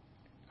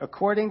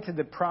 according to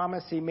the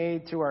promise he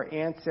made to our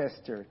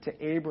ancestor,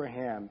 to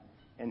Abraham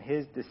and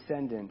his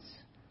descendants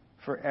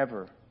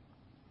forever."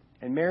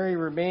 And Mary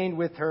remained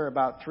with her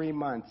about 3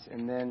 months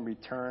and then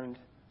returned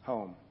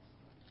home.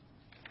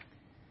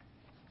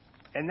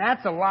 And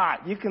that's a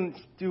lot. You can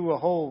do a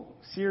whole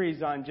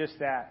series on just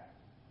that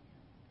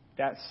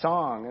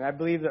song. And I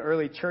believe the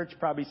early church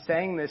probably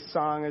sang this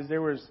song, as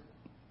there was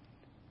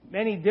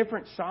many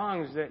different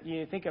songs that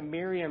you think of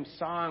Miriam's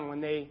song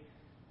when they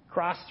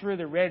crossed through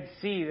the Red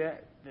Sea,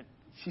 that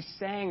she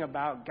sang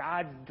about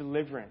God's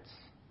deliverance.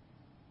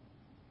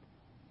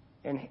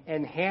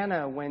 And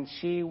Hannah, when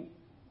she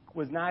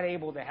was not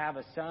able to have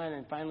a son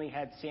and finally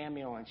had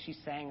Samuel, and she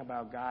sang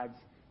about God's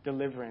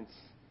deliverance.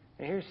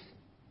 And here's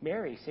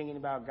Mary singing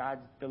about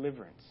God's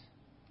deliverance.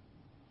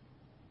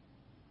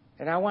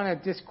 And I want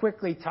to just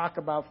quickly talk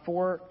about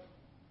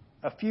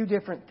a few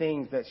different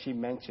things that she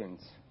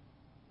mentions.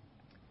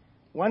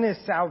 One is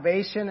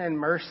salvation and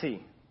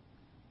mercy.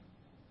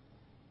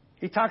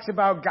 He talks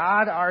about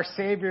God, our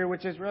Savior,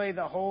 which is really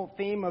the whole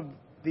theme of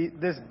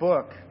this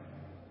book.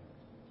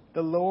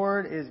 The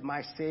Lord is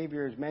my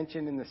Savior is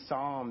mentioned in the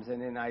Psalms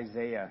and in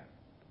Isaiah.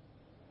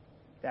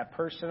 That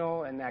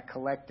personal and that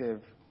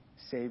collective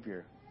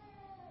Savior.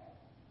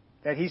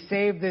 That he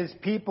saved his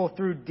people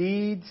through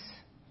deeds.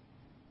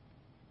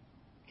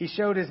 He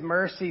showed his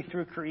mercy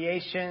through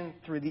creation,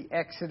 through the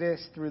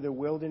Exodus, through the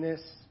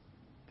wilderness,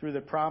 through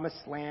the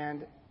promised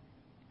land,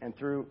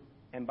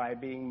 and by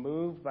being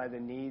moved by the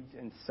needs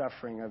and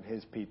suffering of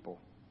his people.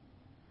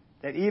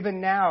 That even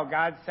now,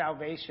 God's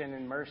salvation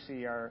and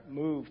mercy are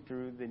moved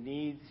through the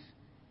needs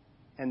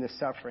and the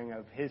suffering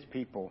of his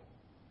people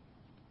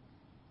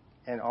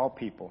and all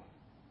people.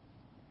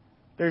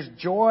 There's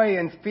joy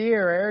and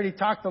fear. I already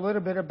talked a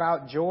little bit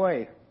about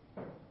joy.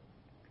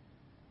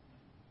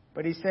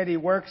 But he said he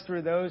works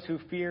through those who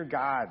fear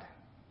God.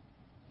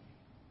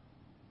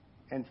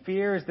 And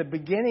fear is the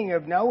beginning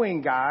of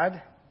knowing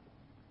God.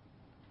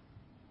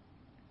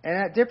 And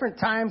at different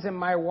times in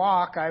my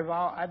walk,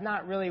 I've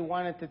not really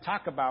wanted to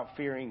talk about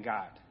fearing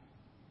God.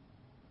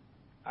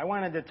 I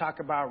wanted to talk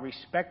about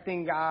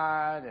respecting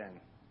God and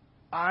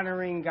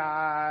honoring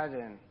God.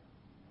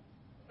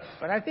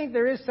 But I think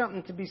there is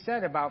something to be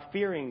said about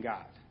fearing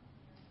God.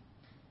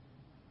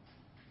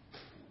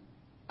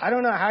 I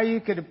don't know how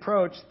you could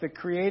approach the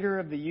creator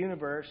of the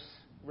universe,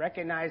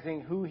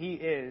 recognizing who he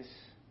is,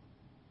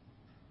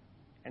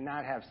 and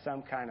not have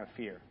some kind of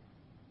fear.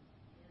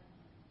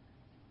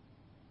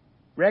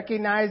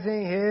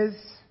 Recognizing his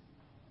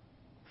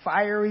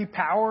fiery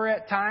power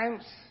at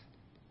times,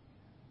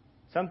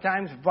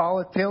 sometimes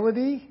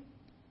volatility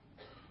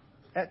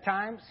at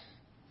times.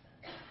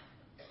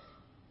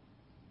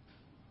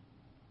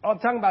 Oh, I'm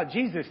talking about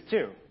Jesus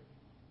too.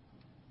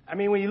 I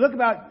mean, when you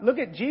look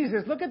at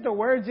Jesus, look at the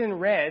words in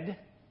red,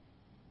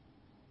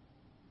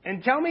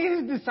 and tell me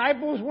his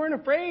disciples weren't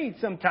afraid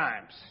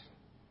sometimes.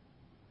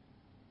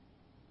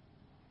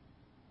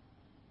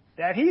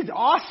 That he's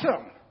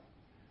awesome.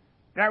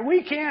 That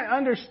we can't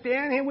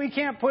understand him. We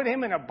can't put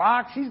him in a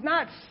box. He's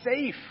not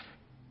safe.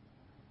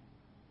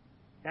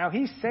 Now,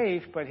 he's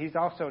safe, but he's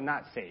also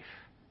not safe.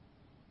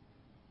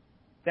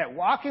 That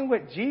walking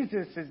with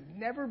Jesus has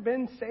never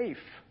been safe.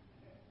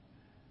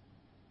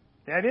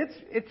 That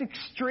it's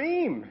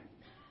extreme.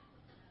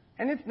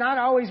 And it's not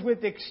always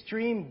with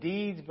extreme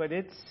deeds, but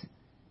it's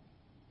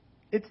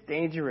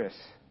dangerous.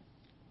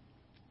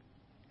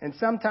 And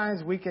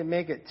sometimes we can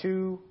make it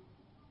too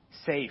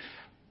safe.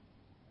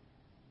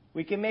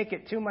 We can make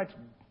it too much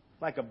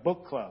like a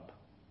book club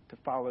to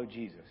follow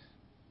Jesus.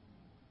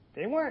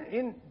 It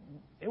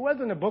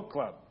wasn't a book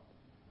club.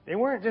 They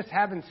weren't just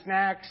having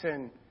snacks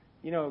and,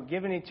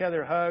 giving each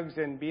other hugs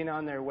and being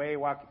on their way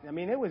walking. I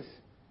mean,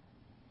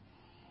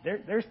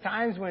 there's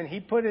times when he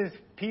put his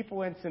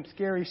people in some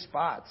scary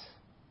spots.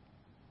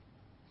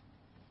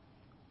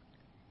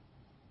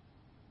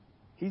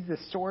 He's the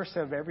source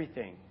of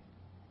everything.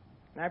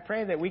 And I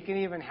pray that we can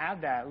even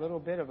have that little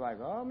bit of like,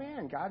 oh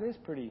man, God is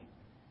pretty.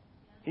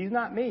 He's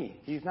not me.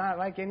 He's not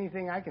like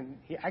anything I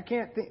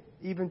can't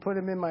even put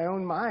him in my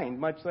own mind,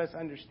 much less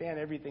understand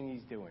everything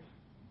he's doing.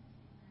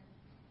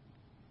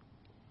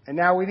 And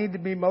now we need to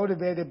be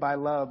motivated by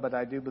love, but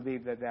I do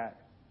believe that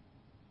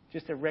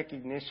just a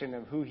recognition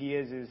of who He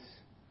is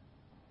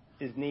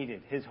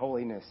needed, His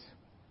holiness.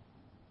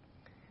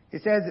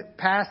 It says,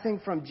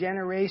 passing from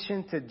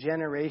generation to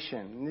generation.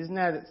 And isn't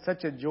that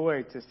such a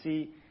joy to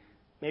see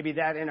maybe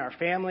that in our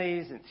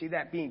families and see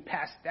that being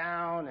passed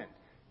down and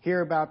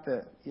hear about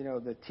the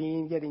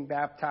teen getting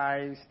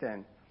baptized.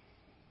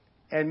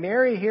 And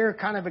Mary here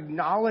kind of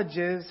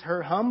acknowledges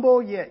her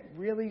humble yet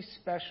really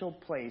special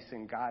place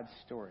in God's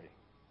story.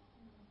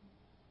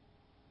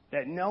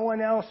 That no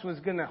one else was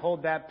going to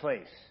hold that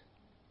place.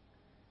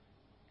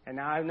 And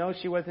now I know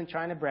she wasn't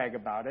trying to brag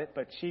about it,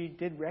 but she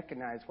did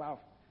recognize, wow,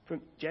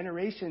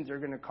 generations are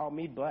going to call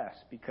me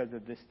blessed because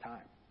of this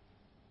time.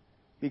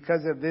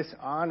 Because of this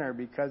honor,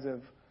 because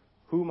of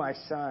who my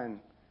son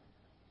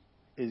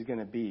is going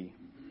to be.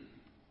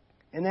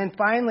 And then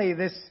finally,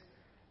 this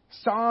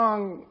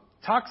song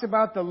talks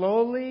about the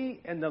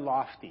lowly and the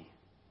lofty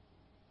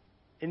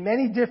in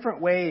many different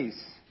ways.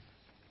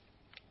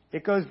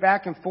 It goes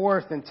back and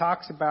forth and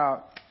talks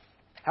about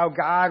how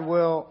God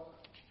will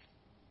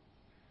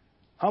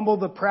humble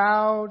the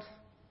proud,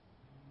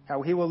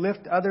 how He will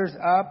lift others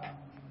up.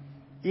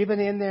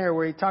 Even in there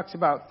where He talks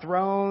about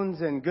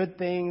thrones and good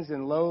things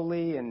and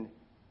lowly and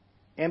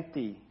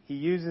empty, He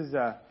uses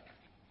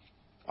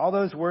all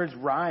those words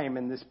rhyme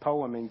in this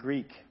poem in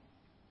Greek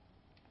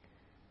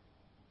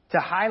to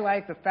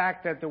highlight the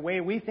fact that the way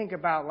we think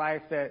about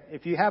life, that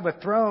if you have a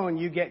throne,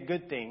 you get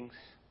good things.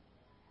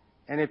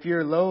 And if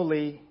you're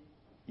lowly,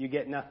 you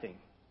get nothing.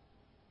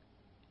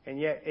 And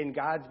yet, in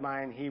God's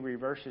mind, He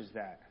reverses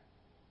that.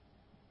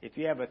 If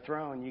you have a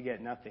throne, you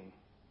get nothing.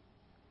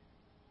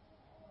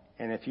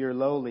 And if you're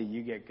lowly,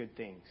 you get good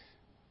things.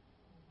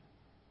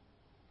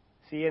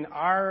 See, in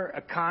our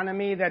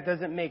economy, that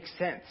doesn't make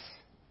sense.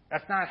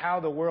 That's not how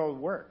the world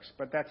works,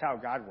 but that's how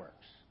God works.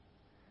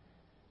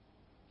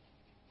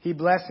 He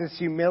blesses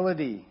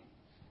humility.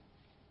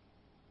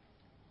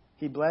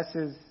 He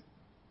blesses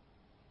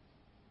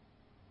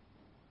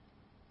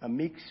a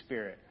meek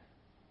spirit.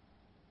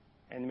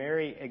 And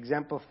Mary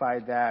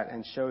exemplified that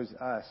and shows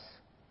us.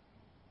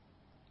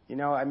 You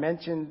know, I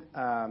mentioned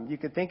you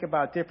could think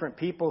about different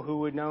people who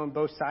would know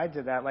both sides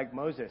of that, like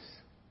Moses.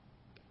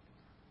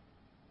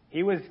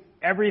 He was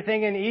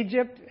everything in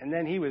Egypt, and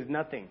then he was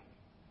nothing.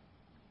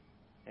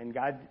 And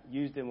God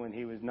used him when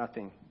he was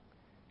nothing.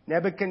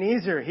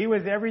 Nebuchadnezzar, he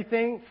was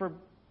everything for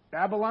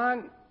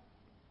Babylon.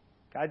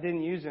 God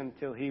didn't use him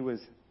till he was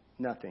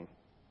nothing.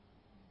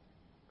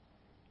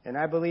 And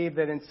I believe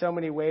that in so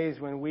many ways,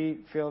 when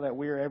we feel that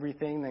we're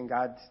everything, then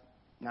God's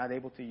not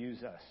able to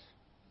use us.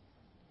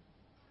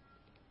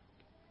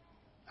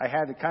 I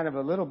had kind of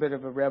a little bit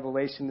of a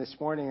revelation this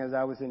morning as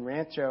I was in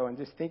Rancho and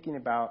just thinking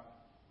about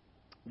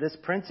this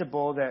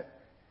principle that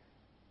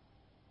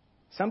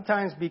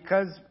sometimes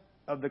because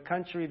of the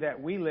country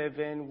that we live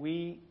in,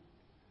 we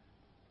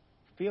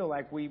feel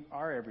like we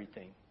are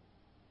everything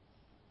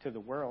to the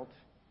world.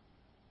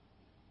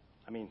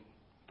 I mean,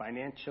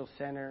 financial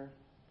center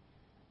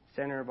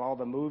of all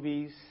the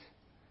movies,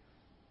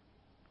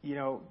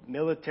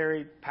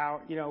 military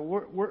power.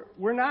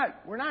 We're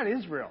not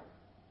Israel.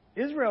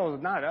 Israel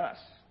is not us.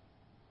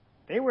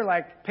 They were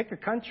like, pick a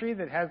country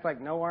that has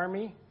like no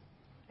army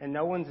and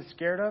no one's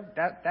scared of.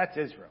 That's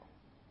Israel.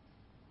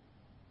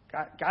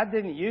 God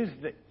didn't use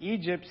the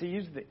Egypts, He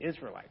used the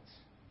Israelites,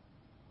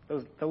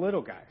 the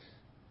little guys.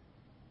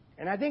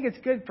 And I think it's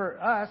good for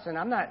us, and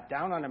I'm not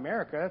down on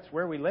America, that's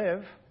where we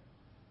live.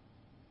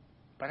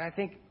 But I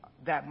think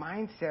that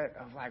mindset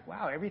of like,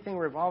 wow, everything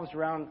revolves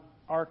around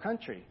our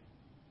country.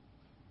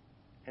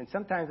 And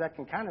sometimes that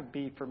can kind of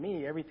be, for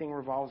me, everything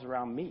revolves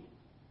around me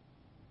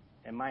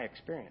and my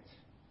experience.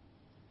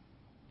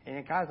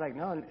 And God's like,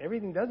 no,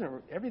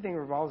 everything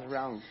revolves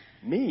around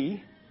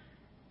me.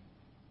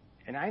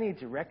 And I need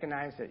to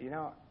recognize that,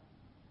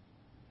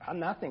 I'm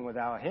nothing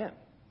without Him.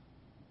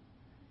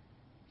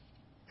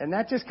 And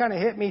that just kind of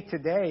hit me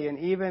today, and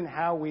even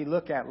how we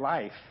look at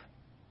life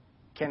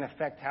can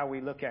affect how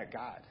we look at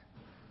God.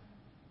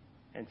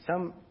 And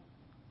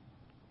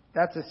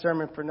that's a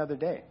sermon for another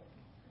day.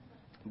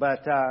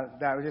 But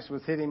that just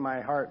was hitting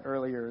my heart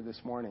earlier this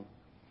morning.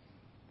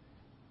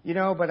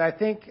 But I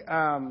think,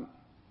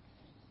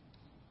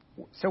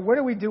 so what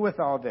do we do with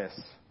all this?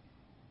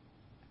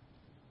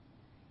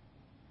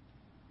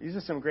 These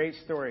are some great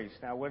stories.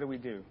 Now, what do we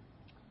do?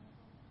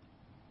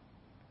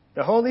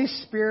 The Holy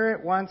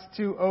Spirit wants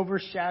to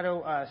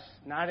overshadow us,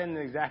 not in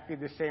exactly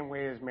the same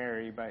way as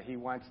Mary, but He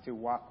wants to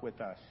walk with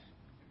us.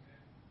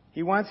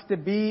 He wants to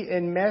be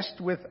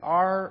enmeshed with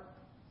our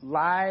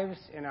lives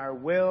and our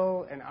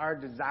will and our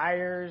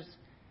desires.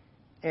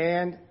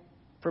 And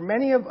for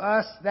many of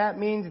us, that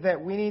means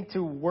that we need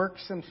to work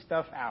some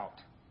stuff out.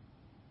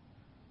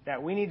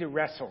 That we need to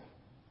wrestle.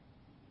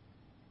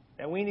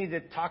 That we need to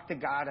talk to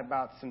God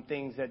about some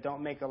things that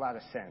don't make a lot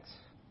of sense.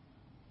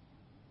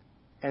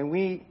 And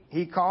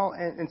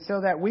and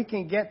so that we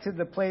can get to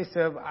the place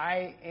of,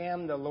 I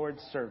am the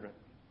Lord's servant.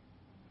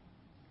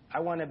 I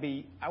want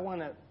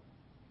to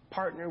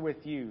partner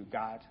with you,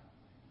 God.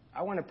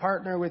 I want to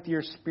partner with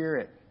your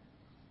Spirit.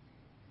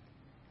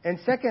 And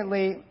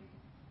secondly,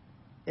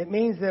 it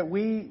means that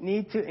we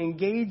need to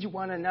engage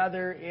one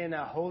another in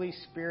a Holy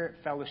Spirit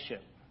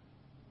fellowship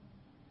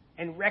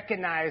and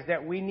recognize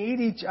that we need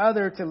each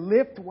other to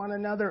lift one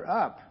another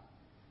up,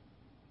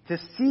 to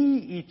see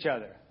each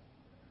other,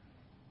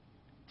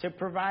 to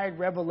provide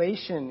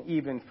revelation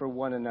even for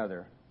one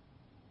another,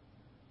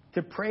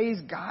 to praise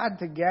God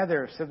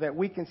together so that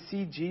we can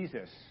see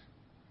Jesus,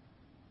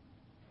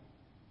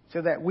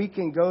 so that we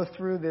can go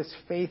through this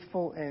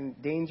faithful and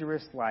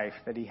dangerous life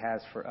that He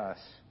has for us.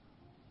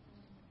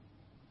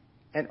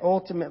 And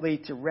ultimately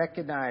to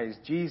recognize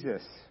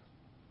Jesus,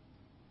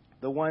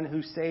 the one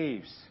who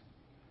saves,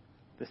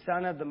 the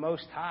Son of the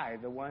Most High,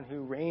 the one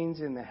who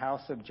reigns in the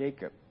house of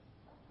Jacob,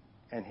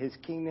 and His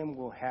kingdom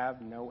will have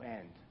no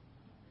end.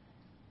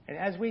 And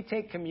as we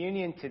take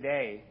communion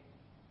today,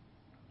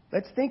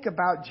 let's think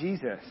about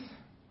Jesus.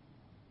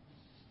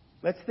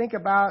 Let's think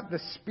about the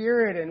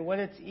Spirit and what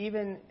it's,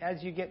 even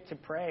as you get to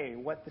pray,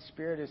 what the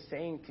Spirit is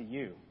saying to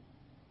you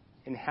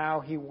and how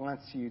He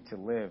wants you to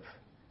live.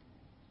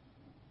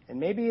 And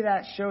maybe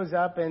that shows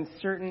up in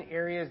certain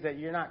areas that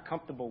you're not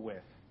comfortable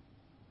with.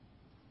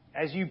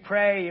 As you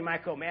pray, you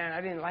might go, man,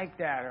 I didn't like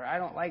that, or I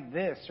don't like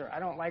this, or I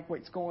don't like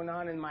what's going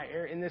on in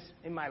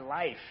my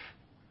life.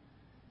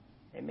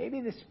 And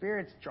maybe the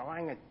Spirit's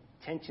drawing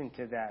attention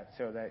to that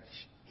so that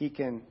He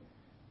can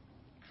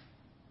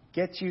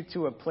get you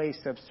to a place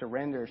of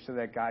surrender so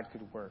that God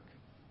could work.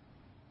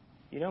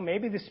 You know,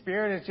 maybe the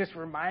Spirit is just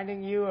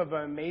reminding you of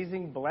an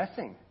amazing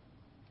blessing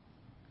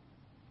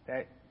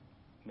that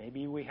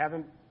maybe we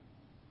haven't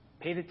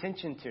paid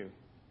attention to.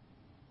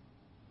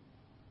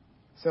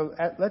 So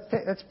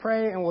let's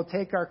pray, and we'll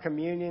take our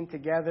communion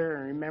together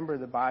and remember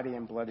the body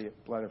and blood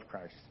of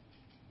Christ.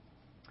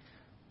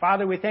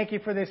 Father, we thank you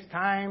for this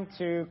time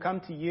to come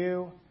to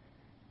you.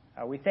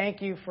 We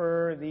thank you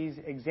for these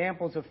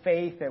examples of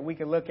faith that we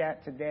can look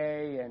at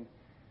today, and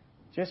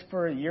just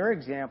for your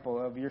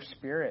example of your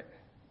Spirit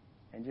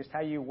and just how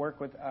you work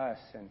with us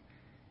and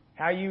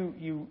how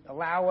you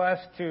allow us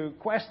to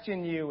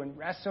question you and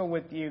wrestle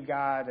with you,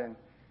 God. And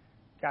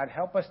God,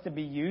 help us to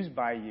be used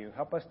by you.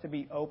 Help us to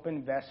be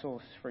open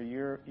vessels for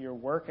your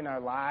work in our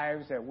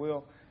lives, that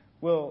we'll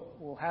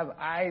have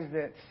eyes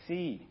that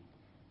see.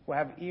 We'll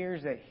have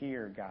ears that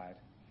hear, God.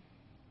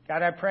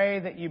 God, I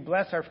pray that you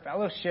bless our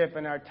fellowship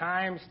and our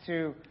times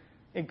to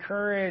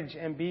encourage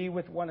and be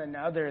with one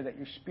another, that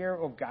your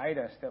Spirit will guide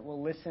us, that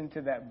we'll listen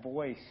to that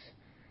voice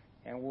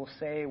and we'll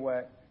say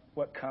what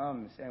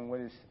comes and what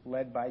is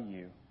led by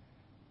you.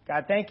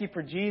 God, thank you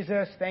for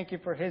Jesus. Thank you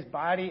for His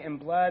body and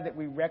blood that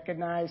we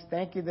recognize.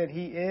 Thank you that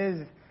He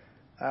is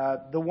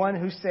the one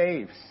who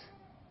saves.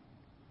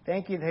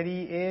 Thank you that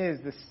He is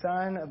the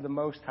Son of the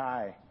Most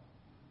High.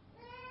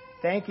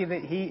 Thank you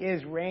that He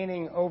is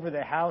reigning over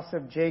the house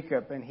of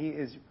Jacob, and He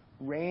is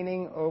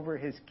reigning over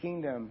His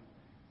kingdom,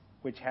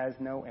 which has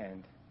no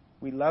end.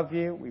 We love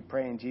you. We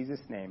pray in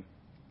Jesus' name.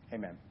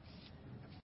 Amen.